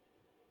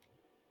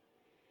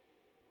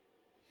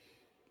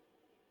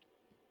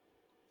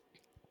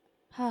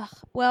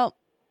 Well,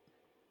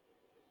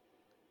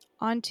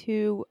 on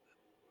to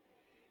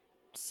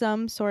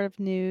some sort of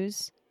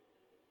news.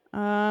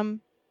 I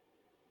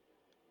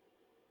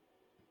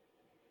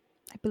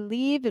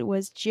believe it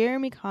was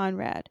Jeremy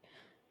Conrad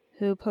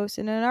who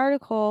posted an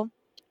article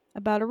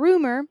about a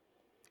rumor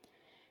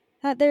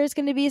that there's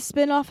going to be a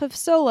spin-off of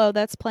Solo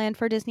that's planned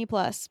for Disney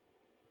Plus.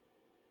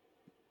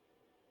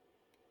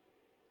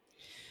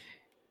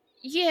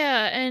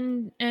 Yeah,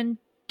 and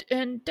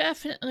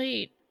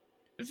definitely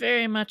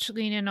very much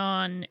leaning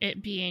on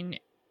it being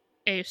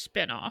a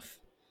spin-off.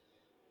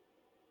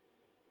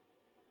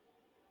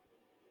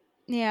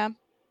 Yeah.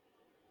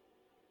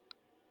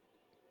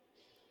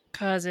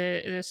 Because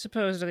it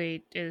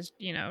supposedly is,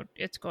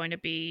 it's going to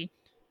be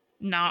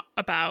not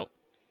about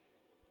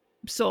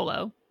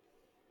Solo.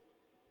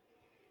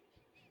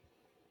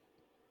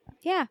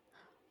 Yeah.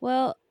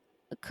 Well,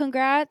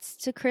 congrats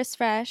to Chris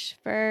Fresh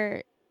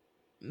for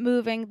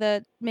moving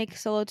the Make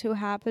Solo 2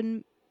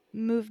 Happen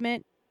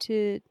movement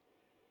to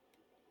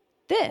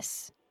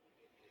this.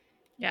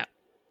 Yeah,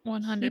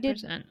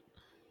 100%.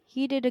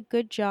 He did a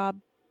good job.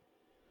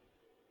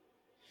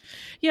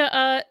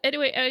 Yeah,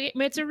 anyway,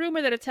 it's a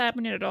rumor that it's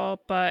happening at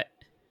all, but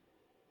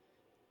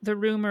the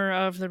rumor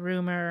of the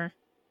rumor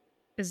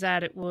is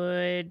that it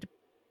would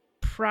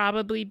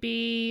probably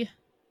be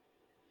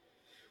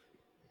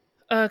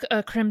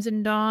a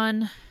Crimson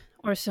Dawn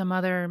or some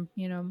other,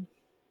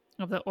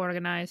 of the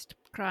organized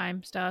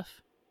crime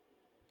stuff.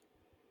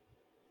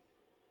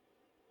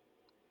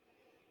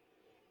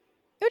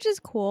 Which is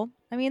cool.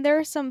 I mean, there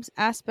are some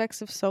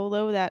aspects of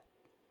Solo that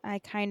I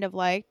kind of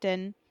liked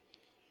and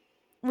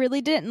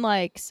really didn't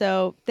like.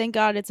 So thank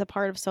God it's a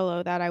part of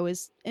Solo that I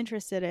was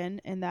interested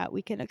in and that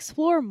we can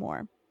explore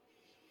more.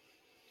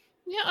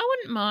 Yeah, I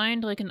wouldn't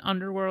mind like an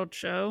underworld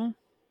show.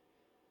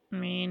 I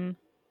mean,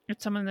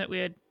 it's something that we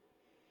had,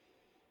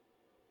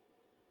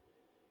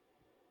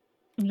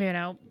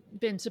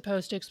 been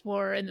supposed to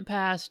explore in the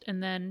past,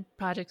 and then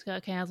projects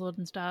got canceled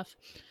and stuff.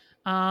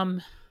 I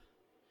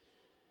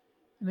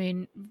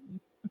mean,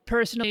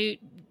 personally,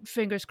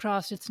 fingers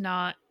crossed it's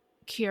not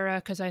Kira,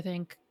 because I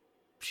think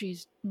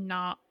she's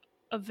not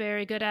a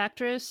very good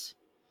actress.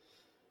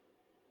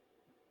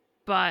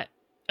 But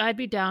I'd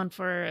be down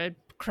for a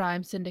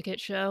crime syndicate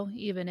show,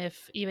 even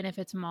if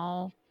it's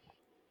Maul,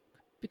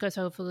 because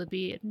hopefully it'd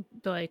be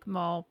like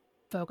Maul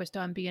focused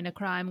on being a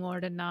crime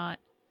lord and not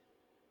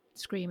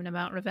screaming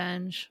about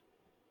revenge.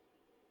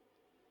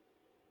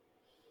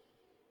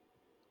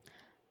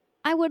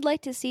 I would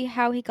like to see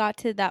how he got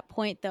to that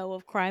point, though,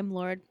 of crime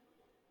lord.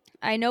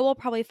 I know we'll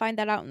probably find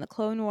that out in the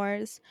Clone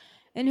Wars.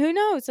 And who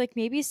knows, like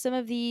maybe some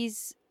of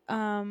these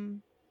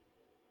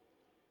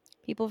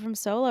people from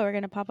Solo are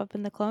going to pop up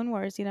in the Clone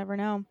Wars. You never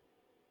know.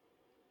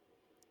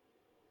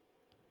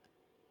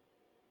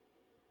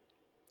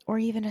 Or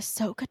even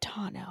Ahsoka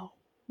Tano. No,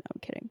 I'm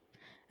kidding.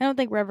 I don't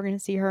think we're ever going to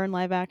see her in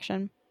live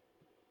action.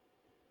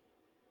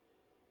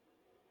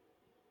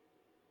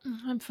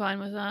 I'm fine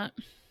with that.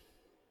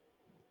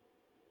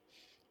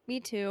 Me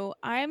too.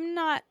 I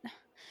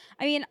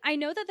mean, I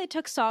know that they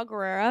took Saw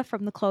Gerrera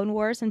from the Clone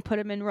Wars and put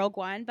him in Rogue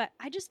One, but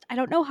I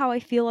don't know how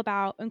I feel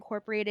about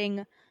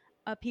incorporating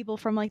people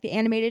from like the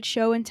animated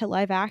show into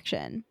live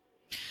action.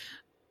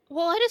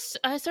 Well,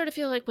 I sort of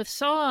feel like with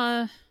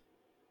Saw,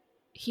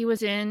 he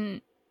was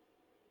in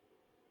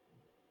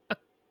a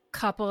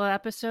couple of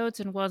episodes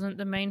and wasn't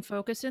the main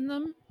focus in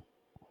them.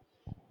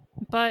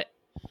 But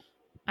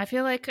I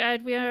feel like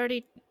we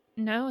already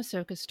know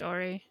Ahsoka's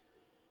story.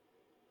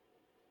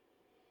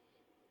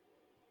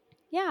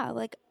 Yeah,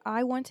 like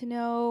I want to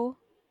know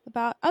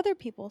about other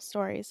people's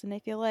stories, and I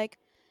feel like,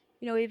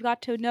 we've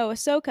got to know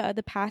Ahsoka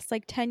the past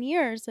like 10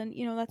 years, and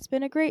that's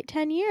been a great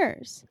 10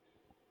 years.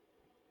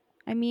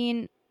 I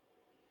mean,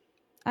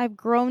 I've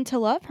grown to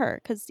love her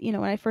because, you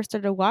know, when I first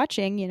started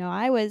watching, you know,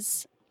 I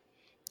was,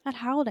 not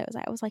how old I was.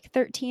 I was like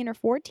 13 or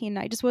 14.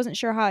 I just wasn't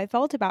sure how I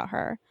felt about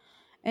her.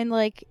 And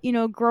like, you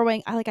know,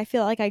 I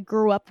feel like I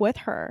grew up with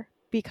her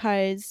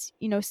because,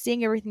 you know,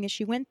 seeing everything that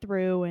she went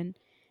through, and,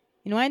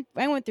 you know, I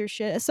went through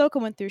shit.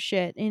 Ahsoka went through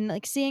shit. And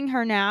like seeing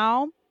her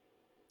now,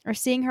 or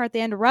seeing her at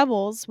the end of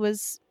Rebels,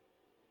 was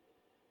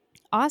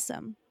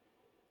awesome.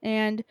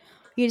 And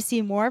you get to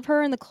see more of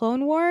her in the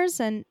Clone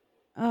Wars, and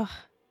ugh,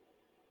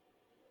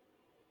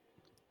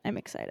 I'm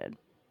excited.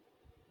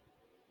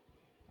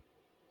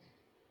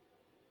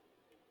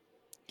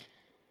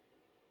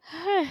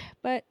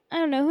 But I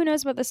don't know. Who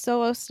knows about the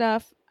Solo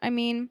stuff? I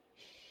mean,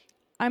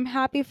 I'm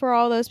happy for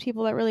all those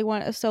people that really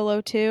want a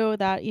Solo too,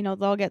 that, you know,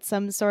 they'll get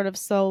some sort of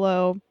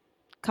Solo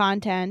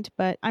content,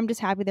 but I'm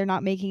just happy they're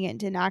not making it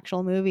into an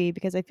actual movie,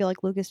 because I feel like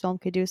Lucasfilm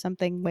could do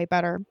something way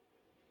better.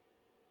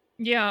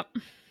 Yeah.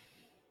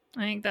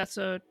 I think that's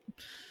a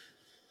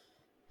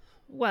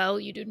well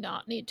you do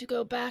not need to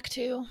go back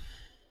to.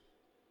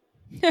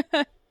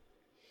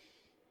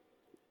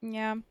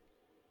 Yeah.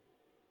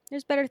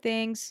 There's better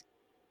things.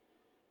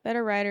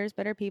 Better writers,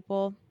 better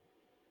people.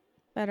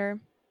 Better.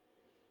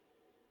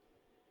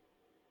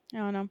 I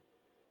don't know.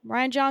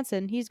 Rian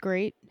Johnson, he's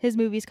great. His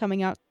movie's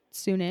coming out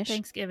soonish.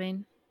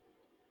 Thanksgiving.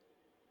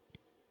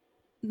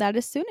 That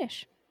is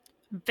soonish.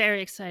 I'm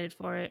very excited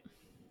for it.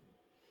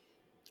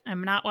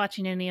 I'm not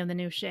watching any of the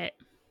new shit.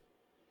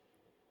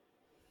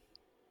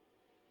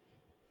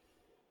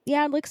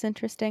 Yeah, it looks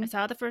interesting. I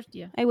saw the first,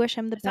 I wish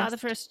him the best. I saw the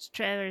first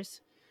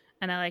trailers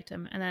and I liked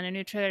him. And then a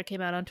new trailer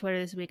came out on Twitter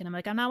this week and I'm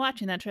like, I'm not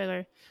watching that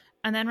trailer.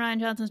 And then Rian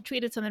Johnson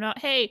tweeted something about,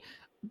 hey,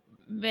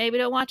 maybe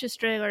don't watch this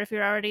trailer if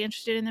you're already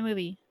interested in the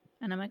movie.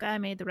 And I'm like, I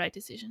made the right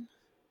decision.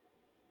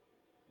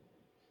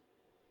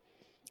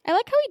 I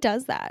like how he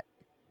does that.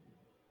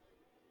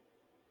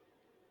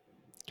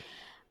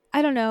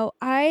 I don't know.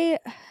 I'm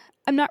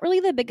not really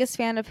the biggest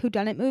fan of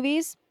whodunit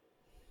movies.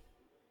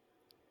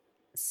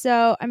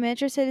 So I'm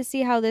interested to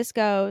see how this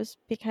goes,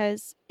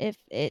 because if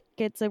it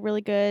gets a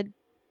really good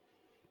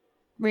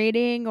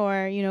rating,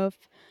 or, you know, if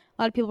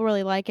a lot of people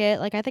really like it,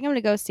 like, I think I'm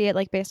gonna go see it,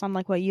 like, based on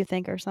like what you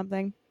think or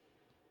something.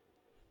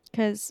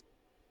 Because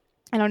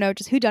I don't know,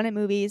 just whodunit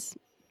movies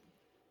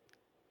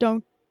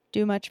don't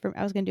do much for me.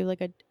 I was gonna do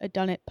like a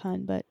done it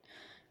pun, but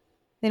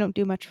they don't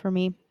do much for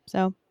me.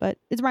 So, but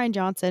it's Rian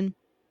Johnson,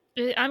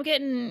 I'm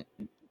getting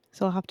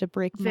so I'll have to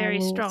break my very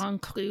rules. strong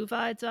Clue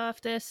vibes off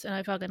this, and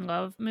I fucking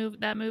love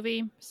that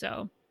movie.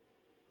 So,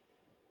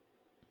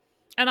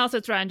 and also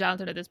it's Rian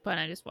Johnson at this point.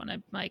 I just want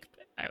to like,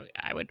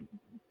 I would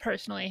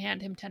personally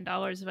hand him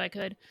 $10 if I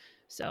could.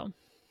 So,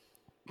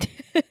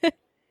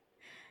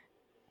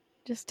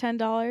 Just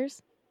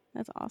 $10.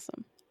 That's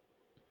awesome.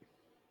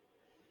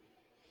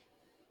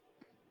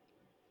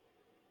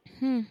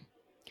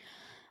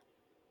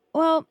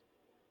 Well,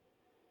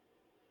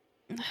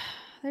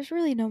 there's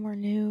really no more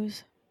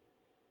news.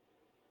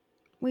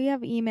 We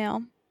have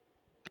email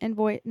and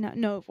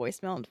no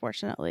voicemail,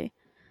 unfortunately.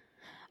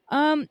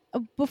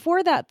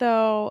 Before that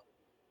though,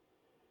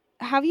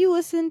 have you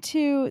listened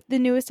to the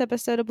newest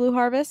episode of Blue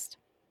Harvest?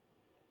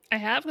 I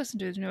have listened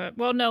to the new.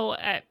 Well, no.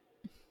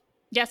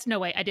 Yes, no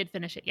way. I did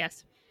finish it.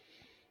 Yes.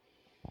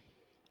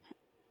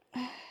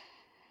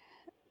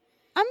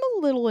 I'm a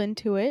little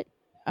into it.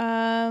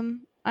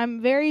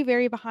 I'm very,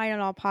 very behind on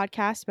all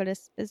podcasts, but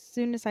as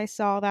soon as I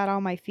saw that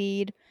on my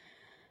feed,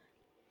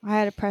 I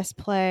had to press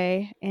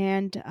play,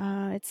 and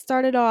it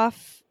started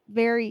off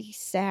very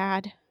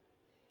sad.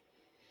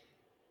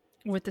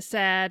 With the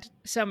sad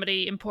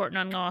somebody important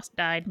on Lost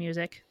died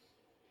music.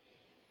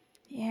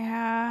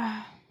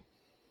 Yeah.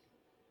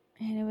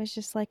 And it was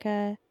just like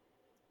a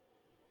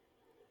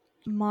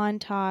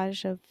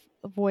montage of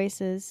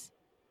voices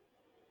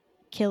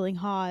killing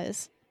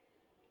Hawes.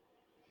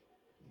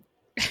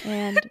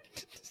 And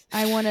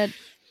I want to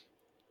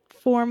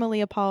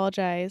formally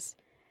apologize.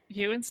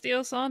 You and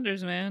Steele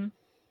Saunders, man.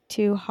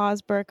 To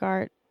Hawes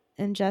Burkhart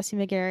and Jesse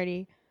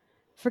McGarity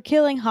for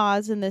killing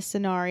Hawes in this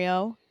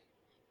scenario.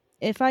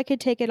 If I could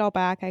take it all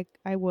back,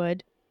 I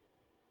would.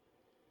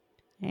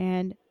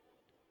 And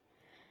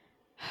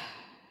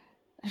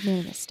I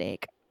made a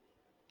mistake.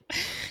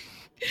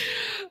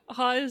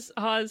 Hawes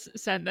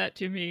sent that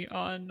to me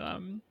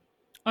on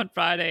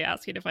Friday,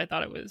 asking if I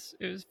thought it was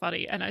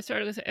funny, and I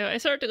started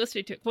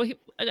listening to it. Well, he,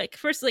 like,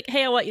 first, like,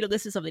 hey, I want you to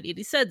listen to something, and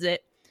he says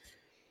it,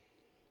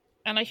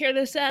 and I hear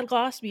this sad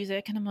Lost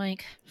music, and I'm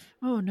like,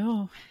 oh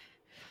no,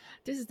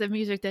 this is the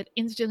music that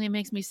instantly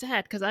makes me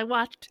sad, because I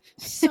watched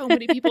so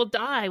many people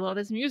die while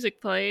this music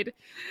played.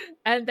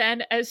 And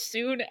then as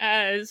soon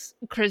as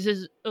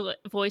Chris's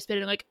voice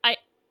bit, like, I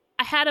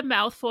had a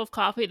mouthful of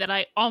coffee that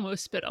I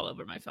almost spit all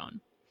over my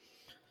phone.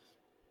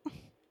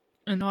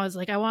 And I was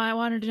like, I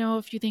wanted to know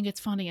if you think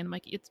it's funny. And I'm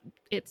like,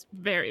 it's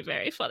very,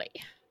 very funny.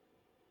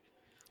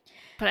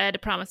 But I had to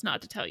promise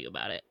not to tell you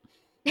about it.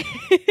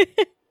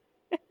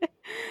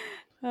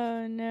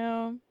 Oh,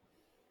 no.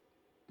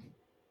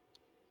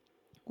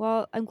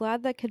 Well, I'm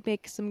glad that could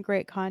make some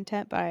great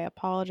content, but I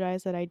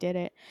apologize that I did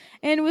it.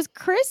 And was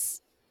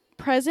Chris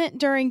present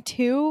during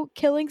 2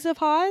 killings of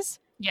Haas?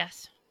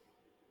 Yes.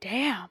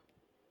 Damn.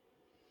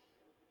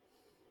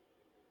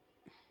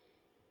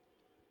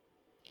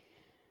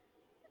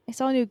 I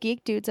saw a new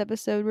Geek Dudes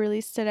episode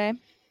released today.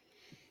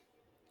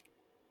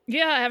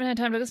 Yeah, I haven't had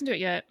time to listen to it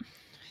yet.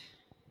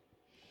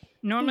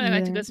 Normally I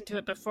like to Yeah. listen to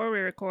it before we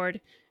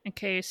record in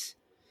case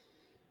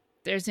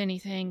there's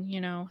anything,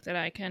 that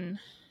I can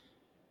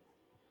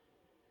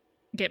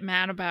get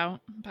mad about,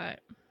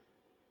 but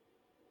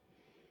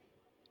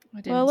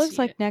I didn't Well, it looks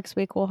see like it. next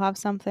week we'll have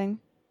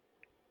something.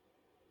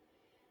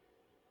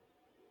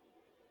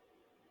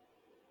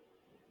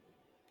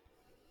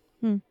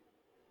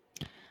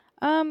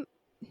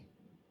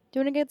 Do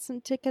you want to get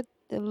some ticket?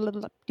 Do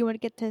you want to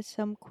get to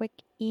some quick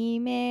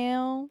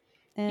email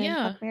and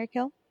Yeah. fuck, marry,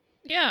 kill?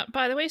 Yeah,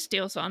 by the way,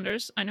 Steele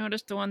Saunders, I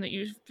noticed the one that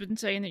you've been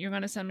saying that you're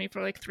going to send me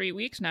for like 3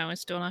 weeks now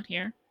is still not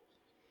here.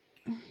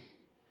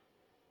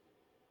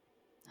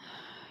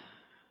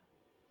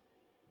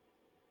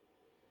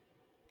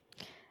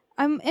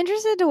 I'm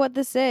interested to what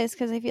this is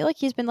because I feel like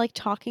he's been like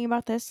talking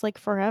about this like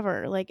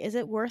forever. Like, is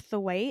it worth the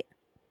wait?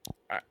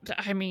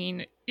 I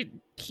mean,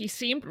 he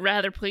seemed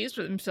rather pleased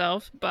with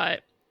himself,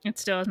 but it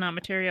still has not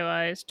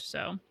materialized,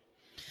 so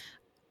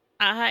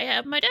I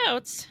have my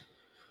doubts.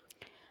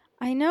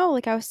 I know,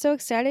 like I was so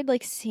excited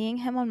like seeing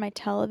him on my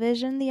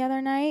television the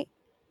other night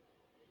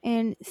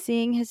and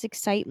seeing his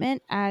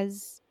excitement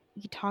as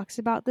he talks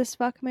about this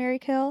fuck, marry,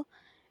 kill.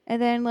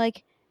 And then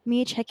like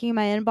me checking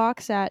my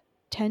inbox at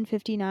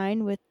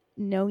 10:59 with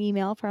no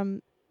email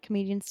from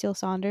comedian Steele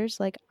Saunders.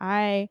 Like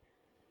it's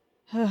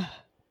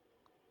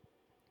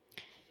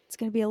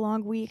gonna be a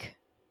long week.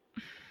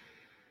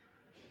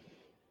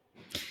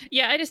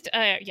 Yeah, I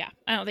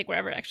don't think we're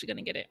ever actually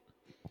going to get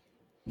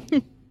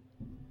it.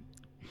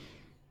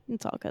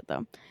 It's all good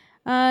though.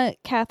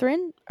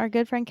 Catherine, our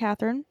good friend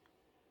Catherine,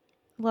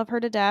 love her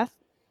to death.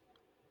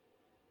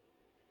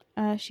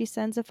 She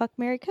sends a fuck,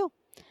 marry, kill.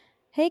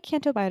 Hey,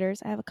 Canto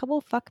Biters, I have a couple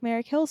of fuck,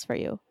 marry, kills for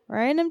you.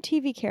 Random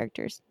TV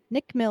characters: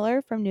 Nick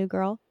Miller from New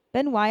Girl,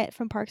 Ben Wyatt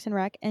from Parks and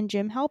Rec, and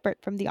Jim Halpert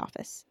from The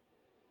Office.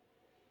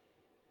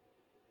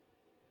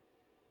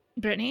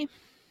 Brittany?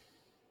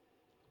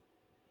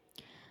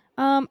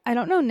 I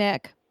don't know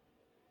Nick.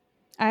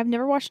 I've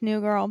never watched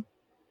New Girl,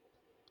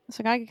 so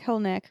I gotta kill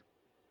Nick.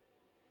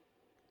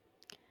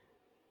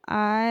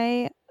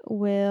 I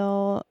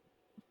will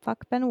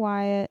fuck Ben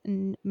Wyatt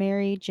and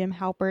marry Jim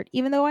Halpert,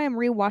 even though I am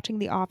rewatching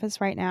The Office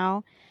right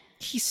now.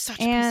 He's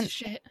such a piece of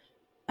shit.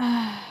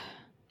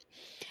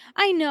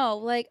 I know,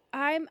 like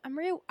I'm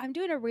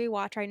doing a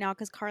rewatch right now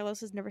because Carlos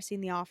has never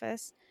seen The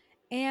Office,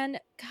 and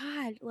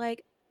God,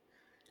 like,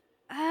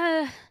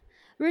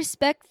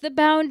 respect the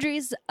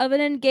boundaries of an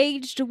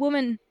engaged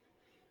woman.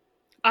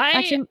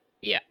 I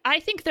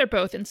think they're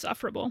both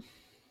insufferable.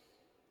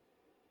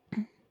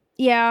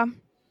 Yeah.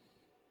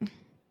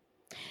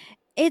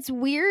 It's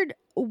weird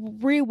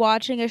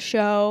rewatching a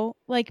show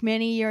like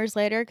many years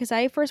later because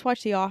I first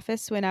watched The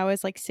Office when I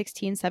was like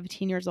 16,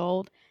 17 years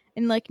old.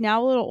 And like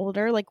now a little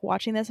older, like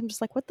watching this, I'm just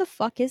like, what the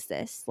fuck is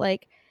this?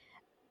 Like,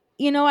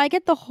 I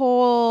get the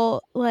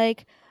whole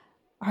like,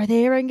 are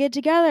they ever gonna get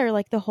together?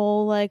 Like the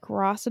whole like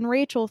Ross and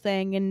Rachel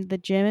thing and the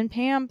Jim and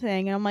Pam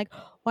thing. And I'm like,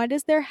 why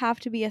does there have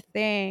to be a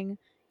thing?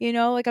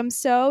 Like I'm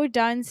so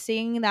done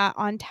seeing that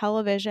on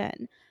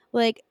television.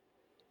 Like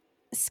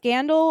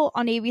Scandal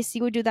on ABC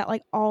would do that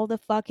like all the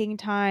fucking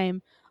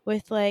time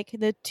with like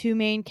the two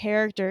main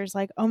characters.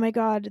 Like, oh my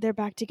god, they're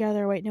back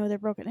together. Wait, no, they're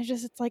broken.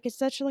 It's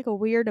such like a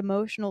weird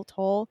emotional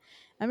toll.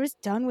 I'm just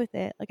done with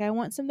it. Like, I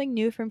want something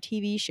new from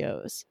TV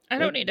shows. I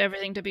don't need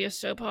everything to be a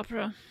soap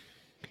opera.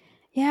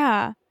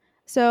 Yeah.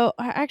 So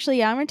actually,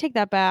 yeah, I'm gonna take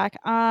that back.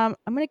 I'm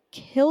gonna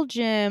kill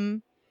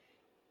Jim.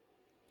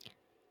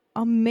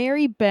 I'll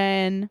marry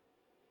Ben,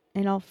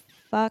 and I'll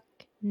fuck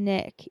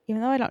Nick.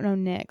 Even though I don't know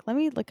Nick, let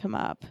me look him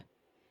up.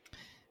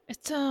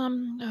 It's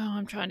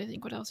I'm trying to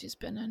think what else he's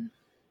been in.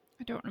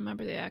 I don't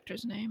remember the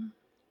actor's name.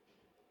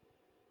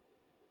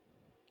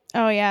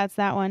 Oh yeah, it's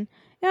that one.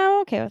 Yeah,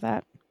 I'm okay with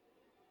that.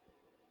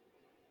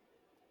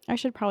 I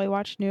should probably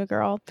watch New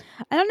Girl.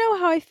 I don't know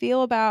how I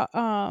feel about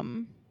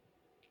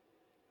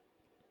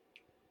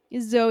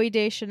Zoe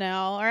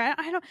Deschanel, or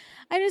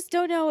I just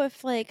don't know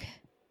if like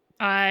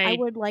I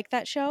would like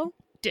that show.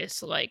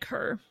 Dislike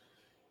her.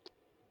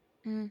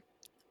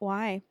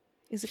 Why?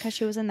 Is it because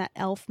she was in that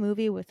Elf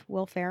movie with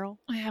Will Ferrell?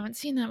 I haven't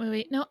seen that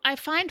movie. No, I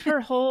find her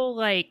whole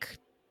like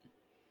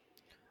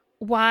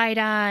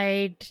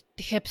wide-eyed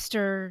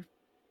hipster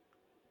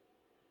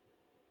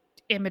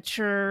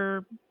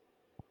immature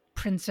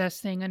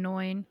princess thing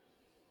annoying.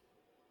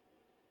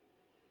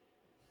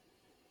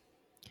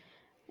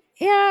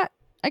 Yeah,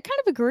 I kind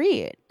of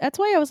agree. That's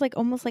why I was like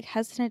almost like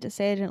hesitant to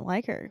say I didn't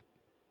like her,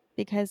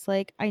 because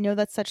like I know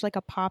that's such like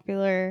a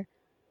popular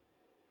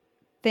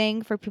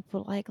thing for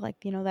people like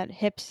that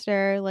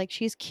hipster. Like,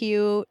 she's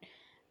cute,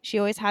 she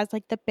always has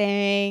like the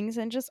bangs,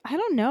 and just I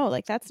don't know,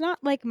 like that's not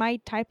like my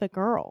type of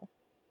girl.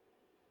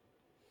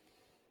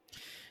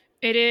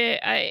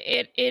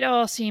 It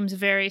all seems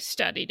very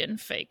studied and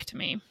fake to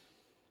me.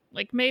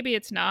 Like, maybe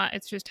it's not.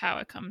 It's just how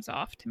it comes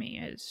off to me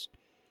as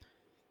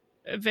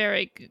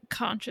very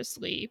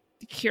consciously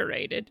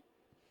curated.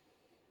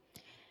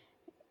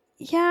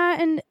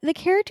 Yeah, and the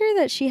character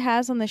that she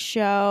has on the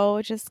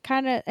show just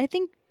kind of, I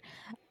think,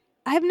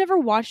 I've never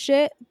watched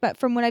it, but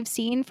from what I've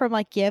seen from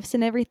like GIFs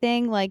and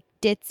everything, like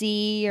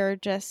ditzy or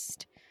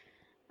just,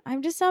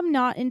 I'm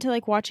not into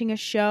like watching a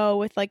show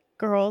with like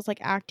girls like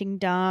acting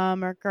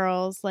dumb or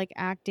girls like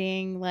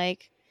acting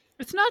like,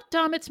 It's not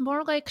dumb. It's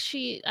more like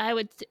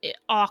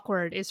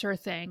awkward is her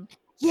thing.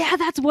 yeah,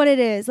 that's what it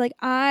is. Like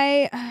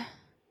I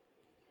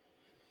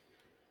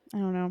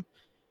don't know,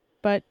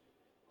 but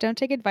don't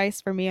take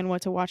advice from me on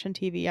what to watch on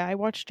TV. I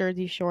watch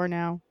Jersey Shore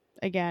now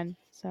again,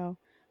 so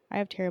I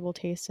have terrible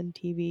taste in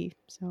TV.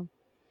 So,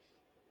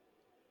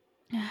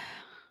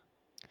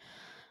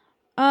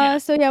 Yeah.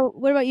 So yeah,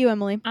 what about you,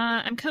 Emily?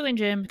 I'm killing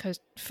Jim because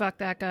fuck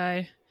that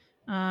guy.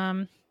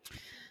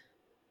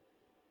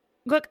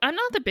 Look, I'm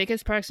not the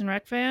biggest Parks and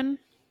Rec fan.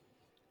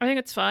 I think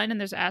it's fun and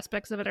there's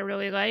aspects of it I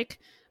really like,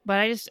 but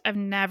I've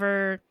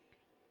never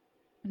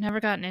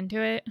gotten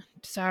into it.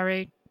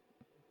 Sorry,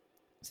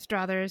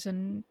 Struthers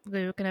and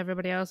Luke and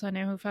everybody else I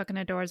know who fucking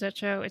adores that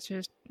show. It's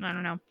just, I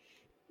don't know.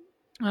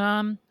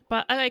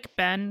 But I like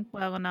Ben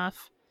well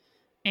enough,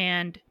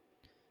 and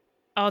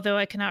although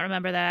I cannot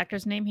remember that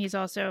actor's name, he's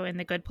also in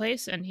The Good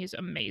Place and he's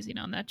amazing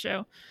on that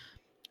show.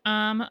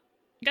 I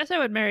guess I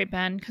would marry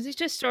Ben because he's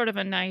just sort of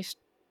a nice,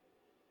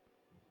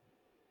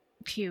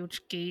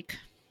 huge geek.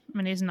 I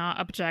mean, he's not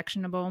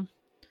objectionable.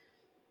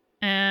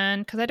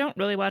 And because I don't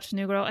really watch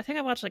New Girl, I think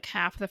I watched like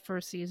half the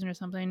first season or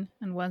something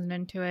and wasn't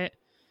into it.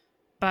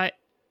 But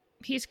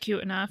he's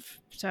cute enough,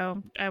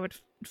 so I would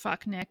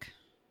fuck Nick.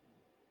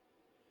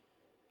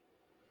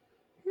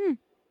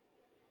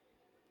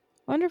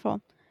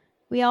 Wonderful.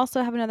 We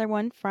also have another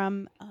one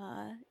from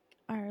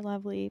our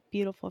lovely,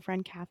 beautiful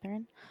friend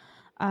Catherine.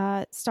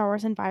 Star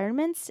Wars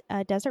environments: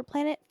 a desert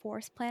planet,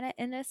 forest planet,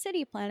 and a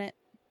city planet.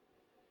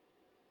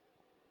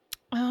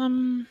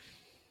 I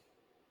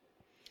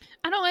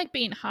don't like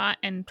being hot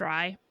and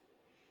dry.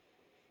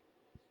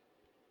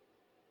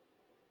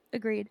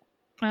 Agreed.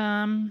 So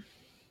I'm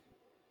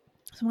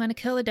gonna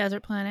kill the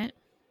desert planet.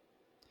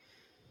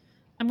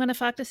 I'm gonna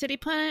fuck the city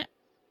planet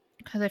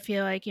because I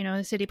feel like,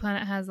 the city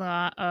planet has a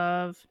lot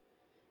of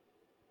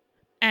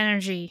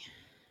energy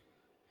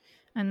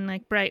and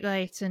like bright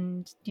lights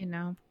and,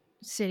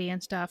 city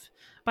and stuff.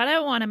 But I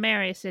don't want to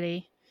marry a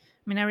city.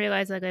 I mean, I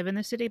realize I live in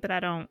the city, but I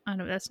don't.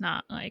 That's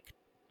not like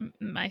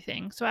my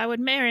thing. So I would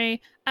marry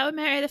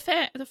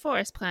the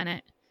forest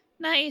planet.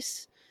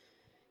 Nice.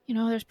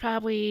 There's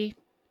probably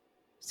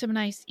some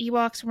nice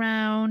Ewoks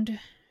around.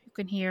 You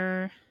can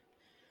hear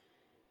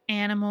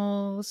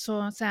animals,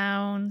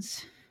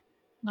 sounds,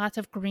 lots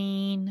of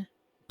green,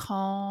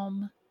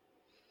 calm.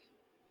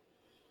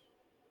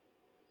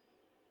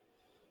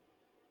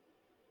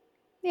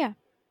 Yeah.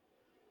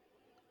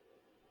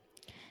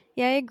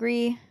 Yeah, I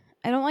agree.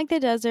 I don't like the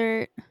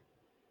desert.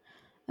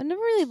 I've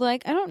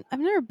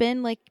never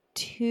been like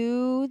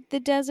to the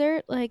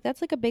desert. Like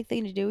that's like a big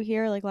thing to do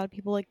here. Like a lot of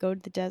people like go to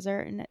the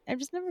desert, and I've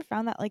just never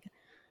found that like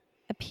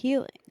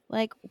appealing.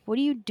 Like what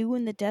do you do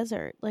in the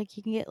desert? Like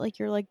you can get like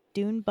your like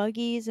dune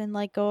buggies and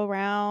like go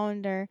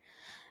around, or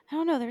I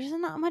don't know, there's just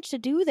not much to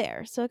do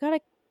there. So I got to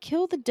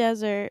kill the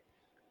desert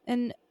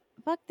and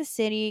fuck the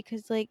city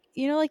cuz like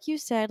like you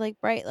said,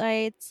 like bright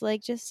lights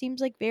like just seems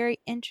like very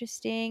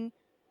interesting,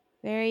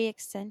 very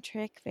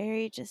eccentric,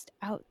 very just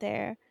out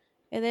there.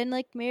 And then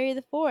like marry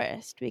the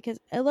forest because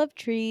I love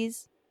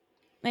trees.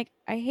 Like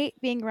I hate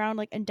being around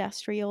like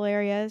industrial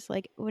areas.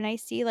 Like when I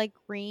see like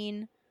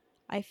green,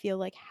 I feel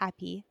like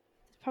happy.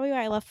 That's probably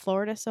why I love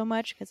Florida so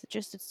much because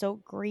it's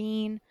so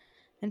green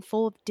and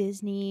full of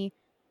Disney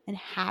and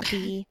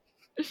happy.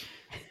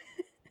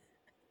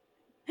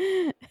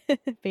 But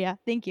yeah,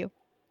 thank you.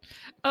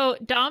 Oh,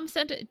 Dom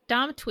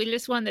tweeted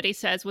us one that he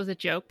says was a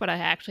joke, but I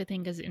actually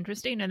think is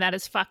interesting, and that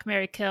is fuck,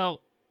 marry,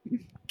 kill,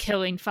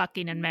 killing,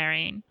 fucking, and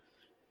marrying.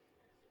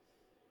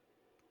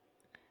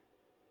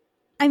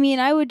 I mean,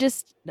 I would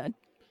just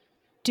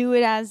do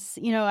it as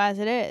as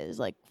it is,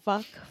 like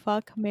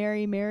fuck,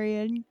 marry,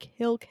 and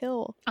kill.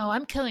 Oh,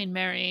 I'm killing,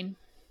 marrying.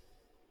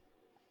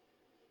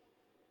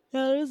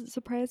 Yeah, that doesn't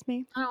surprise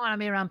me. I don't want to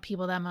be around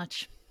people that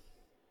much.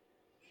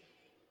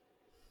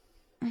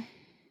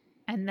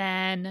 And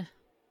then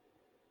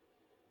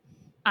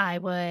I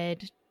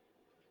would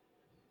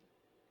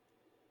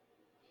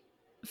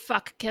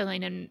fuck,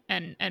 killing,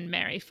 and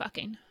marry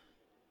fucking.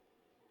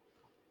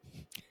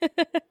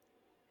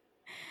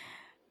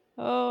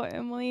 Oh,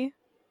 Emily.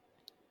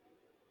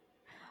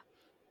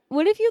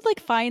 What if you like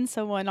find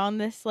someone on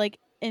this like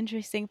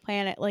interesting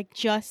planet like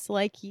just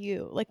like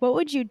you? Like what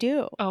would you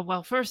do? Oh,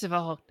 well, first of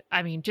all,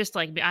 I mean, just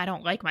like me, I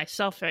don't like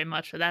myself very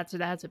much, so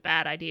that's a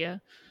bad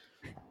idea.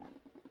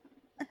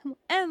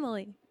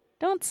 Emily,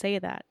 don't say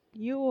that.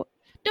 You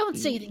don't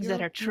say things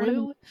that are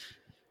true.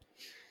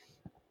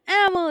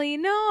 Emily,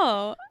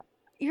 no.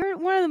 You're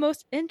one of the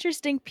most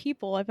interesting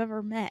people I've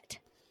ever met.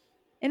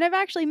 And I've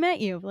actually met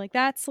you. Like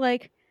that's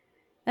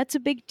a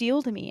big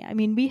deal to me. I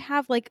mean, we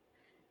have like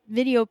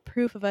video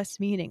proof of us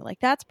meeting. Like,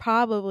 that's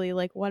probably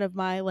like one of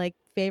my like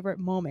favorite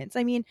moments.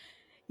 I mean,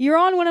 you're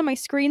on one of my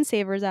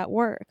screensavers at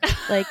work.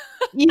 Like,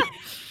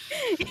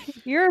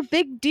 you're a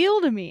big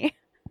deal to me.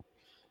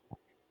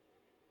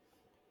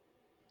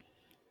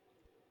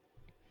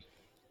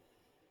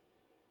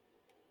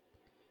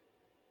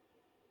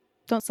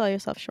 Don't sell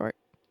yourself short.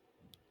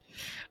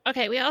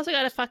 Okay, we also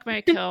got a fuck,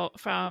 marry, kill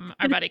from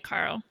our buddy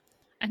Carl.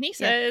 And he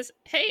says,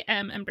 Hey,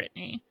 Em and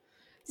Brittany.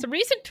 Some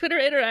recent Twitter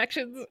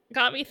interactions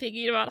got me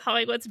thinking about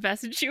Hollywood's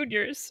best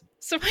juniors.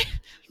 Sorry,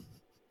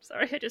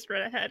 I just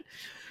read ahead.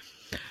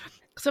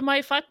 So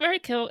my fuck, marry,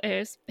 kill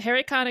is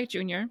Harry Connick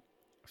Jr.,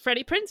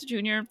 Freddie Prinze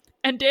Jr.,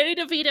 and Danny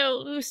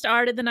DeVito, who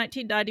starred in the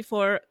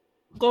 1994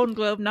 Golden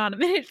Globe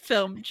nominated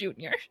film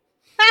Junior.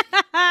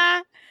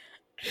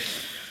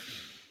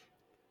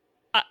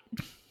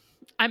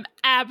 I'm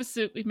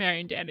absolutely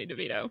marrying Danny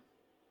DeVito.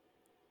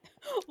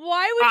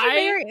 Why would you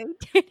marry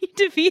Danny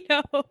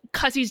DeVito?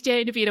 Because he's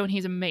Danny DeVito and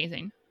he's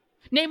amazing.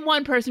 Name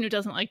one person who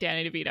doesn't like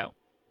Danny DeVito.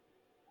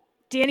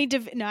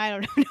 No, I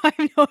don't know. I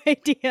have no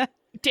idea.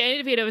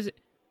 Danny DeVito is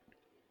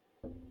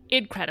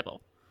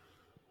incredible.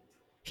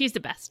 He's the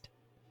best.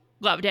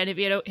 Love Danny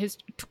DeVito.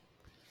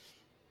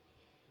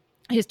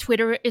 His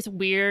Twitter is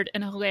weird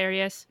and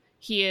hilarious.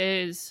 He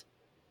is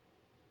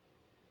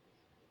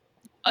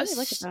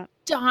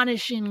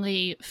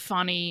astonishingly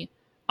funny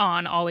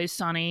on Always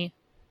Sunny.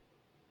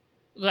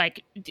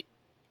 Like,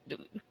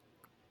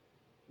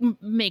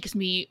 makes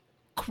me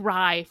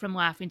cry from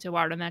laughing so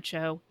hard on that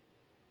show.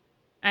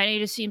 And he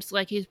just seems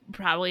like he's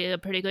probably a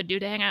pretty good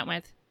dude to hang out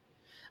with.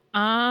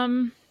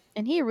 And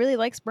he really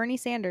likes Bernie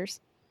Sanders.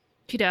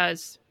 He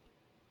does.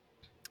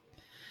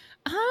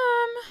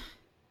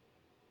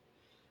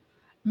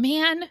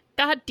 Man,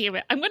 god damn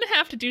it. I'm going to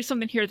have to do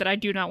something here that I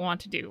do not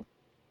want to do.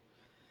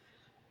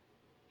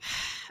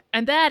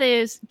 And that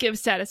is give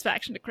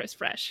satisfaction to Chris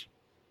Fresh.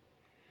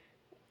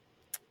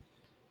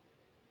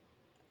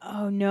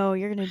 Oh no,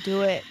 you're going to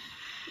do it.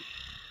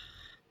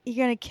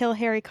 You're going to kill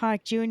Harry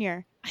Connick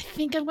Jr. I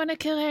think I'm going to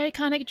kill Harry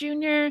Connick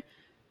Jr.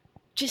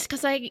 just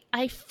because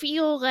I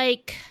feel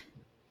like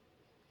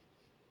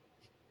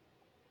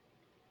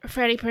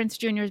Freddie Prinze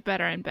Jr. is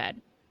better in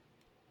bed.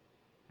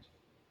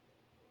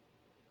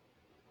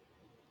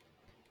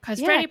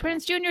 Because Freddie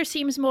Prinze Jr.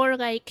 seems more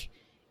like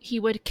he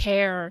would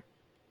care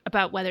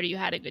about whether you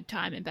had a good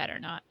time in bed or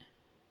not.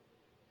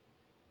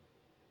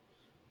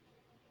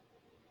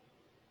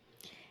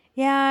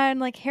 Yeah, and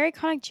like Harry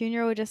Connick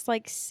Jr. would just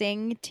like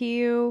sing to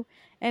you,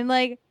 and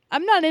like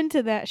I'm not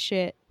into that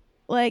shit.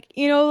 Like,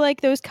 you know,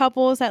 like those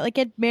couples that like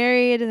get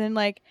married and then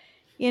like,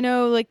 you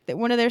know, like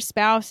one of their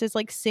spouses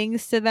like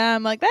sings to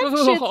them, like that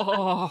shit.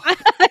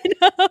 I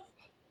know.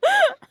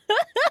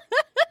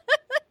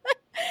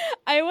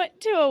 I went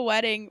to a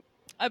wedding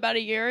about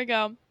a year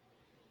ago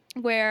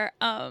where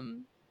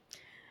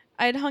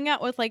I'd hung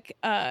out with like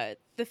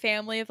the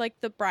family of like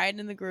the bride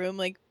and the groom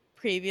like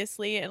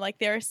previously, and like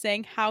they were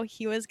saying how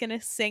he was gonna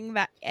sing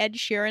that Ed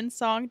Sheeran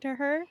song to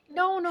her.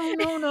 No.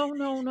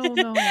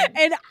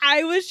 And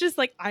I was just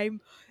like, I'm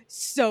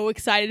so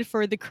excited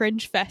for the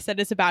cringe fest that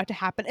is about to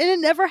happen, and it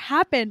never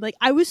happened. Like,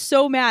 I was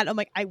so mad. I'm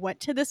like, I went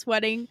to this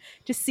wedding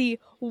to see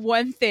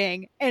one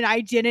thing and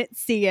I didn't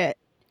see it.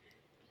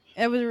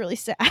 It was really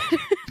sad.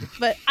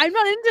 But I'm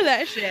not into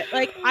that shit.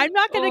 Like, I'm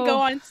not gonna go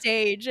on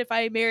stage if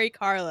I marry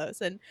Carlos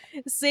and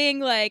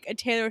sing like a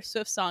Taylor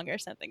Swift song or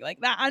something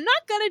like that. I'm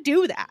not gonna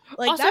do that.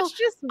 Like, also, that's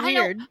just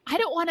weird. I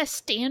don't want to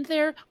stand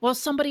there while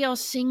somebody else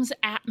sings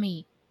at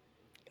me.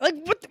 Like,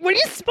 what are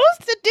you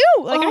supposed to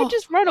do? Like, I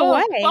just run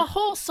away. A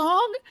whole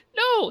song?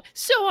 No,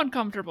 so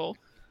uncomfortable.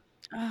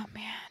 Oh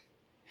man.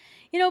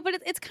 You know, but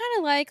it's kind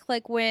of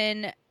like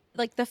when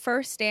like the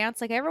first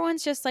dance, like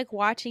everyone's just like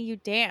watching you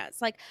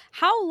dance. Like,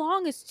 how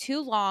long is too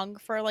long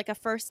for like a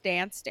first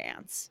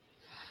dance?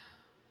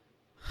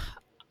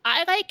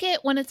 I like it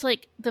when it's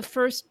like the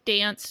first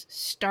dance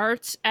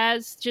starts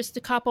as just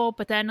a couple,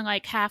 but then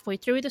like halfway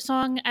through the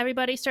song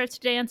everybody starts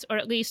to dance, or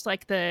at least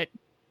like the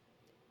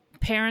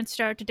parents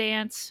start to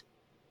dance.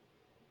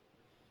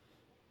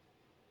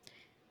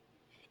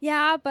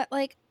 Yeah, but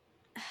like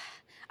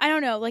I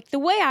don't know, like the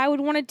way I would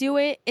want to do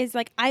it is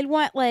like I'd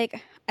want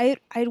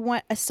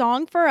a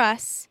song for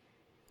us,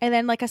 and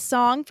then like a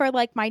song for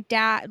like my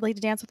dad, like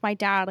to dance with my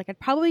dad. Like, I'd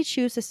probably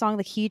choose the song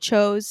that he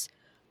chose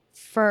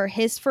for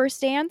his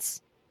first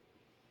dance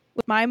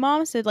with my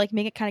mom, so like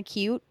make it kind of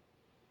cute.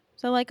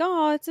 So like,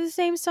 oh, it's the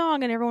same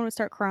song, and everyone would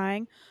start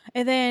crying.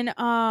 And then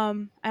I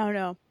don't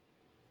know,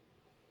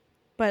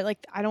 but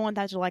like I don't want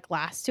that to like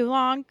last too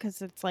long,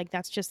 because it's like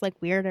that's just like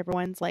weird.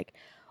 Everyone's like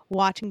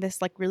watching this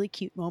like really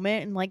cute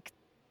moment, and like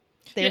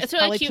it's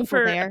really cute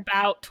for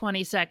about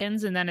 20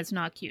 seconds, and then it's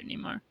not cute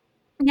anymore.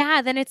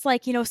 Yeah, then it's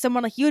like, you know,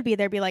 someone like you would be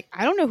there, be like,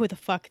 I don't know who the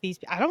fuck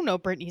I don't know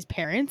Brittany's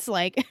parents.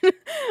 Like,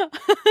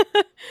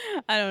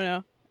 I don't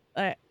know.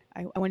 I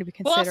want to be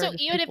considerate. Well, also,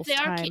 even if they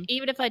are,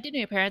 even if I did know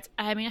your parents,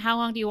 I mean, how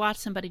long do you watch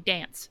somebody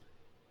dance?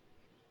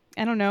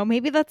 I don't know.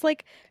 Maybe that's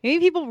like,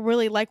 maybe people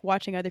really like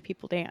watching other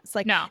people dance.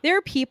 Like, No. there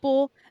are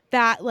people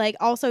that like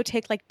also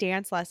take like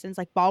dance lessons,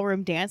 like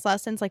ballroom dance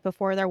lessons, like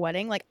before their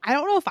wedding. Like, I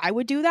don't know if I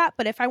would do that,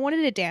 but if I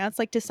wanted to dance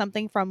like to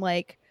something from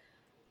like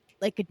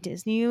a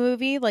Disney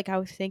movie, like I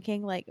was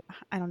thinking like,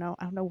 I don't know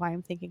why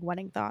I'm thinking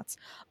wedding thoughts,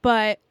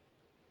 but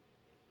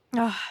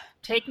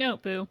Take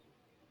note, boo.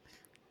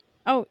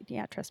 oh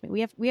yeah, trust me,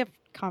 we have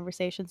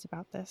conversations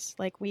about this.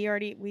 Like we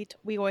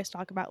always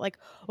talk about like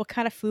what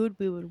kind of food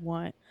we would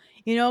want,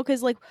 you know,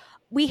 because like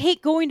we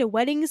hate going to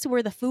weddings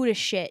where the food is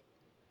shit.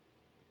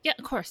 Yeah,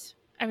 of course.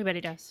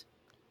 Everybody does.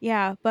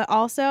 Yeah, but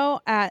also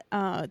at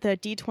the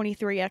D23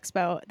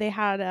 Expo, they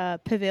had a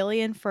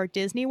pavilion for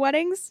Disney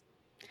weddings.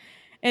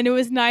 And it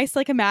was nice,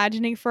 like,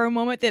 imagining for a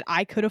moment that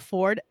I could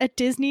afford a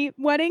Disney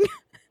wedding,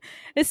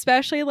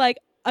 especially like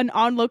an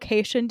on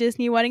location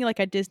Disney wedding, like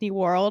a Disney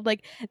World.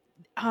 Like,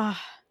 God.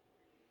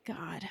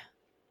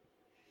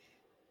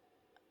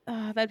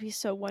 That'd be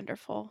so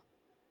wonderful.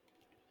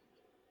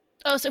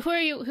 Oh, so who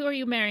are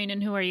you marrying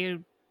and who are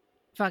you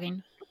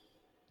fucking?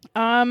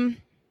 Oh,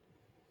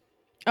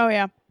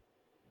 yeah.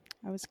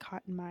 I was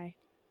caught in my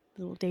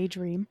little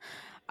daydream.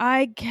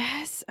 I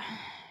guess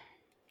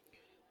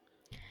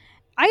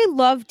I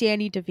love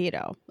Danny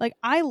DeVito. Like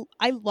I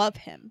love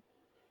him.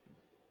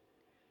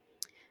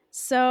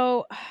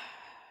 So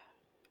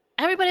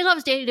Everybody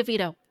loves Danny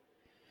DeVito.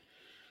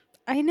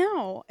 I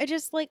know. I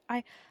just like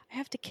I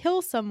have to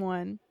kill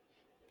someone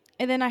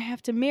and then I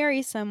have to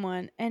marry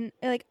someone and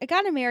like I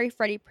got to marry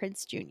Freddie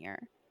Prinze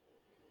Jr.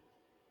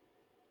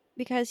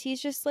 because he's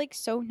just like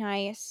so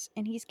nice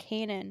and he's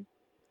canon.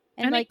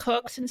 And like he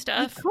cooks and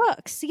stuff. He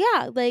cooks.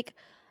 Yeah, like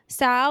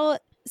Sal's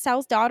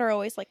daughter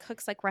always like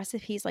cooks like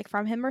recipes like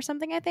from him or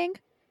something, I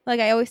think.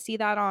 Like I always see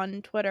that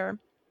on Twitter.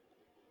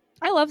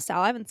 I love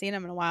Sal. I haven't seen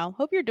him in a while.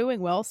 Hope you're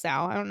doing well,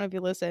 Sal. I don't know if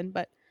you listen,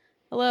 but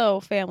hello,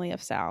 family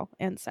of Sal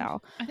and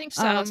Sal. I think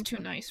Sal's too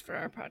nice for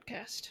our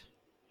podcast.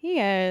 He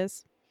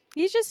is.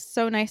 He's just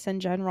so nice in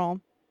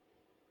general.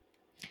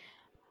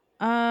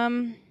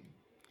 Let's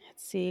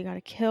see. You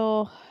gotta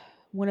kill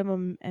one of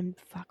them and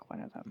fuck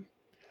one of them.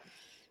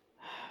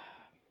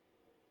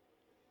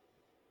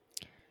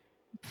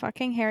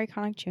 Fucking Harry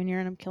Connick Jr.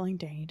 and I'm killing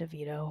Danny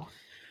DeVito.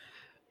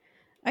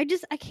 I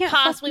can't.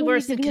 Possibly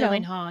worse than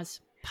killing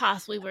Hawes.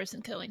 Possibly worse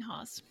than killing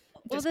Hawes.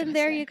 Well, then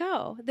there you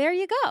go. There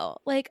you go.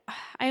 Like,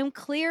 I am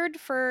cleared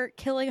for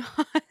killing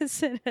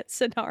Hawes in a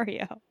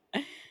scenario.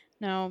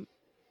 No.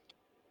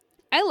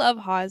 I love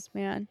Hawes,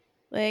 man.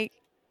 Like,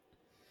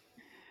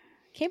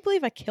 can't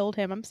believe I killed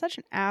him. I'm such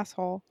an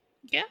asshole.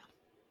 Yeah.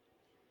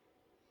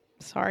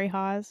 Sorry,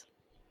 Hawes.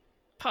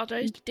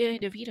 Apologize to Danny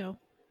DeVito.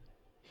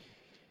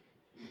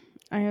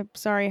 I am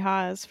sorry,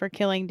 Hawes, for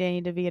killing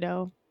Danny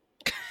DeVito.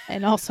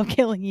 And also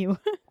killing you.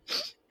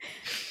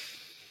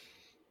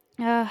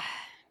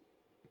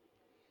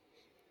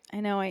 I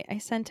know I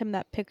sent him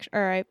that picture,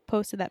 or I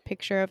posted that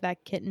picture of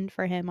that kitten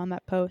for him on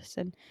that post,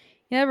 and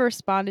he never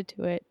responded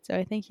to it. So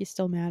I think he's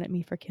still mad at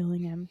me for killing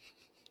him.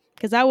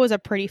 Because that was a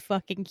pretty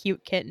fucking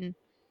cute kitten.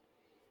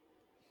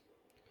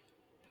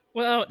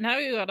 Well, now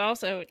we would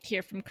also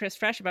hear from Chris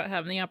Fresh about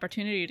having the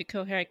opportunity to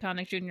kill Harry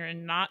Connick Jr.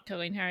 and not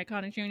killing Harry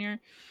Connick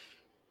Jr.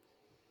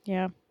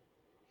 Yeah.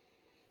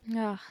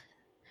 Ugh.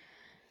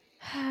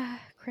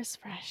 Chris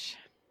Fresh.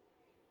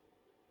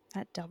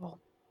 That double.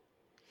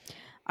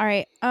 All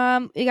right.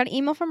 We got an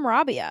email from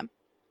Rabia.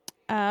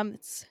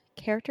 It's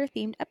character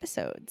themed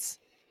episodes.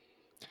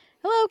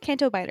 Hello,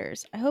 Canto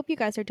Biters. I hope you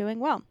guys are doing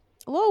well.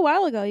 A little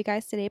while ago, you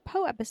guys did a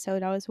Poe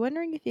episode. I was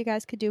wondering if you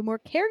guys could do more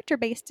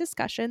character-based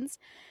discussions,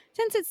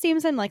 since it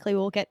seems unlikely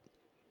we'll get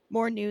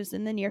more news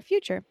in the near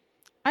future.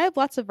 I have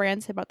lots of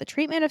rants about the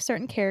treatment of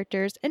certain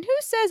characters, and who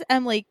says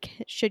Emily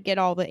should get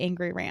all the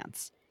angry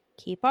rants?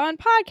 Keep on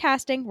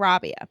podcasting,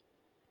 Rabia.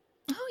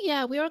 Oh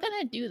yeah, we were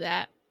gonna do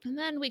that, and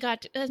then we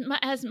got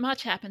as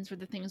much happens for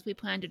the things we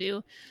planned to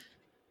do.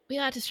 We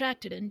got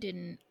distracted and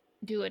didn't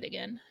do it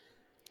again.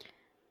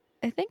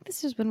 I think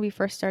this is when we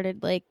first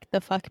started, like,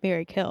 the fuck,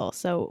 marry, kill,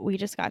 so we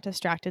just got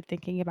distracted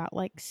thinking about,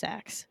 like,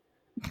 sex.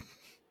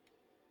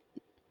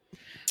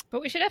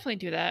 But we should definitely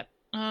do that.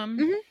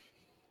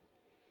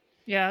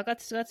 Yeah,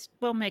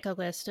 we'll make a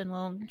list and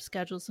we'll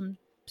schedule some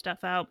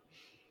stuff out.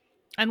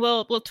 And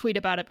we'll tweet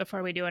about it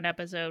before we do an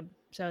episode,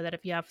 so that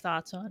if you have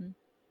thoughts on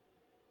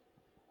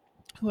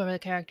whoever the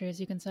character is,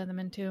 you can send them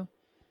in too.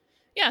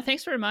 Yeah,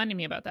 thanks for reminding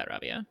me about that,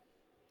 Rabia.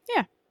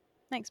 Yeah.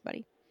 Thanks,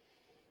 buddy.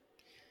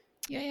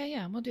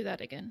 Yeah. We'll do that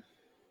again.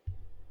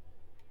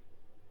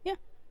 Yeah.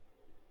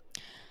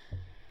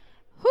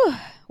 Whew.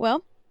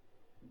 Well,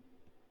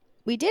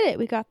 we did it.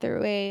 We got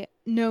through a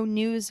no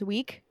news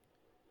week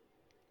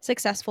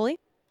successfully.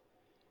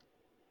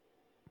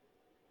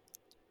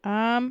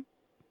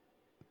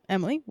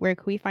 Emily, where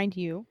can we find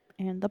you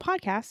and the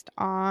podcast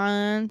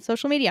on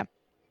social media?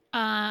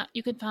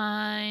 You can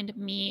find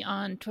me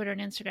on Twitter and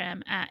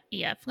Instagram at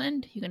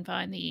EFLind. You can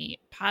find the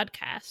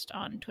podcast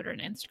on Twitter and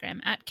Instagram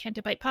at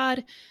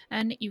CantoBitePod.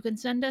 And you can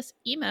send us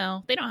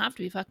email. They don't have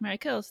to be Fuck, Marry,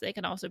 Kills. They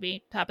can also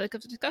be topic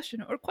of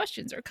discussion or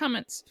questions or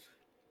comments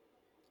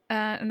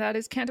And that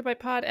is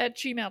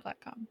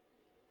cantobitepod@gmail.com.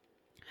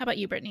 How about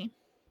you, Brittany?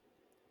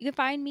 You can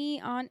find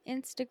me on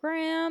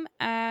Instagram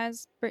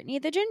as Brittany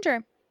the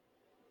Ginger.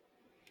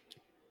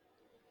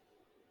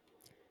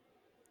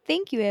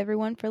 Thank you,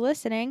 everyone, for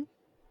listening.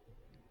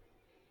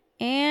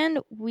 And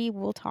we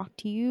will talk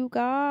to you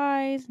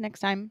guys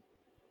next time.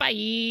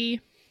 Bye.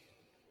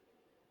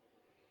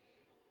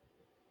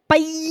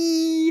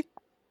 Bye.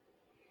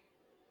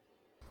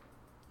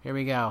 Here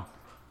we go.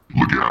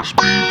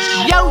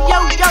 Yo,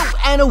 yo, yo,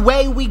 and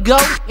away we go.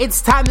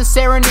 It's time to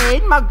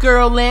serenade my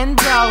girl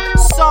Lindo.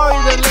 Sorry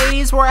to the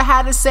ladies where I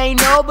had to say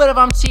no, but if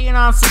I'm cheating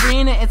on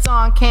Sabrina, it's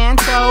on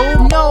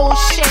Kanto. No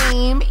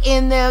shame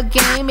in the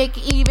game, make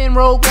even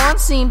Rogue One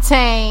seem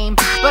tame.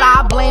 But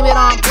I blame it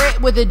on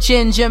Brit with a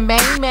ginger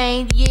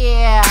main.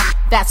 Yeah,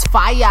 that's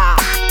fire.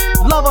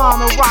 Love on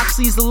the rocks,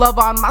 leaves the love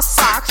on my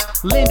socks.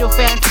 Lindo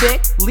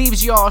fanfic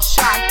leaves y'all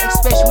shocked,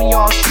 especially when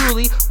y'all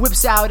truly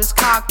whips out his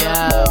cock.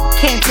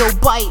 Kanto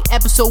Bite,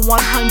 episode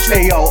 100.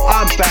 Hey yo,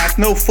 I'm back,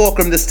 no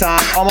fulcrum this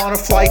time. I'm on a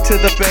flight to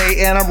the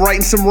bay and I'm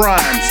writing some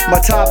rhymes. My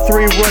top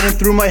 3 running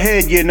through my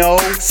head, you know,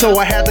 so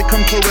I had to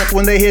come correct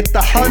when they hit the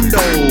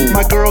hundo.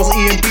 My girls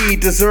E and B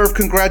deserve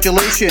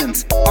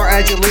congratulations, our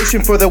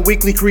adulation for the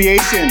weekly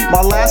creation.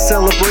 My last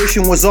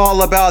celebration was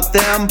all about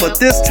them, but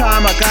this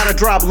time I gotta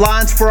drop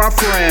lines for our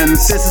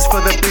friends. This is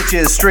for the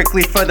bitches,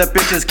 strictly for the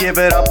bitches. Give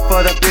it up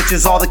for the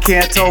bitches, all the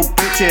Kanto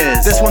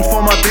bitches. This one's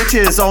for my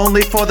bitches,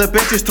 only for the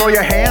bitches. Throw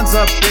your hands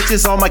up,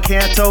 bitches, all my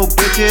Kanto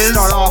bitches.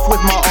 Start off with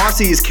my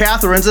Aussies,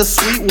 Catherine's a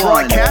sweet one.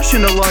 Brought cash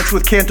into lunch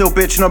with Kanto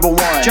bitch number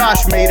 1.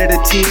 Josh made it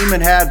a team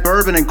and had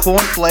bourbon and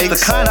cornflakes,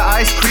 the kind of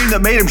ice cream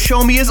that made him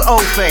show me his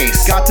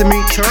O-face. Got to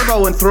meet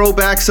Turbo and throw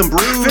back some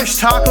brews. Fish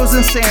tacos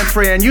in San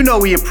Fran, you know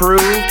we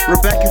approve.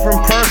 Rebecca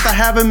from Perth, I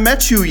haven't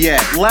met you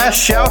yet. Last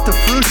shout to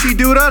Frushi,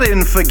 dude, I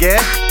didn't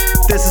forget.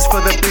 This is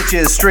for the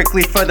bitches,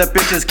 strictly for the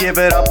bitches. Give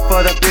it up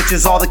for the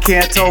bitches, all the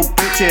Kanto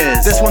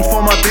bitches. This one's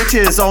for my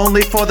bitches,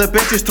 only for the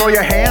bitches. Throw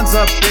your hands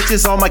up,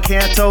 bitches, all my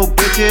Kanto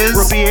bitches.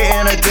 Rabia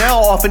and Adele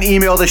often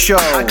email the show.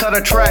 I cut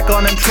a track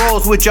on them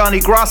trolls with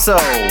Johnny Grosso.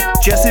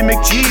 Jesse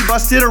McGee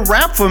busted a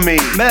rap for me.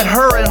 Met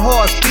her and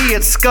Horse B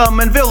at Scum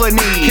and Villainy.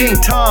 King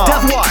Tom,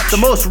 Deathwatch, the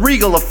most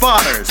regal of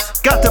fathers.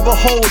 Got to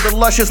behold the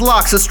luscious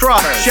locks of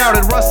Strata.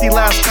 Shouted Rusty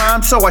last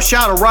time, so I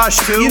shout a Rush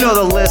too. You know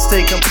the list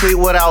ain't complete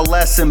without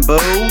Lesson Boo.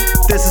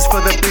 This is for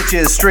the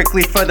bitches,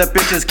 strictly for the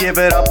bitches. Give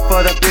it up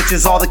for the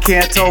bitches, all the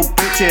Kanto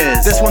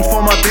bitches. This one's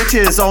for my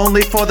bitches,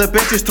 only for the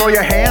bitches. Throw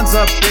your hands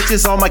up,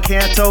 bitches, all my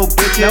Kanto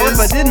bitches. Now if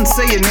I didn't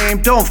say your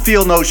name, don't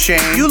feel no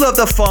shame. You love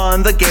the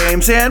fun, the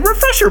games, and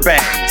refresher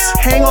bangs.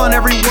 Hang on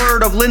every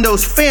word of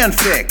Lindo's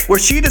fanfic, where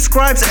she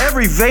describes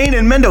every vein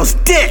in Mendo's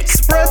dick.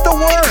 Spread the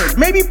word,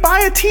 maybe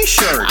buy a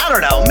t-shirt. I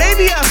don't know,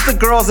 maybe ask the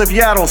girls if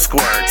Yaddle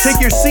squirts. Take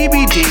your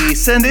CBD,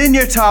 send in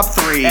your top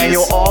 3s, and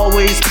you'll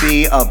always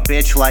be a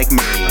bitch like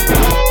me.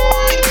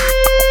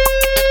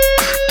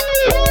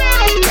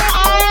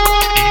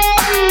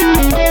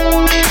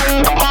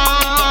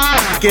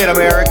 Get him,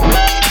 Eric.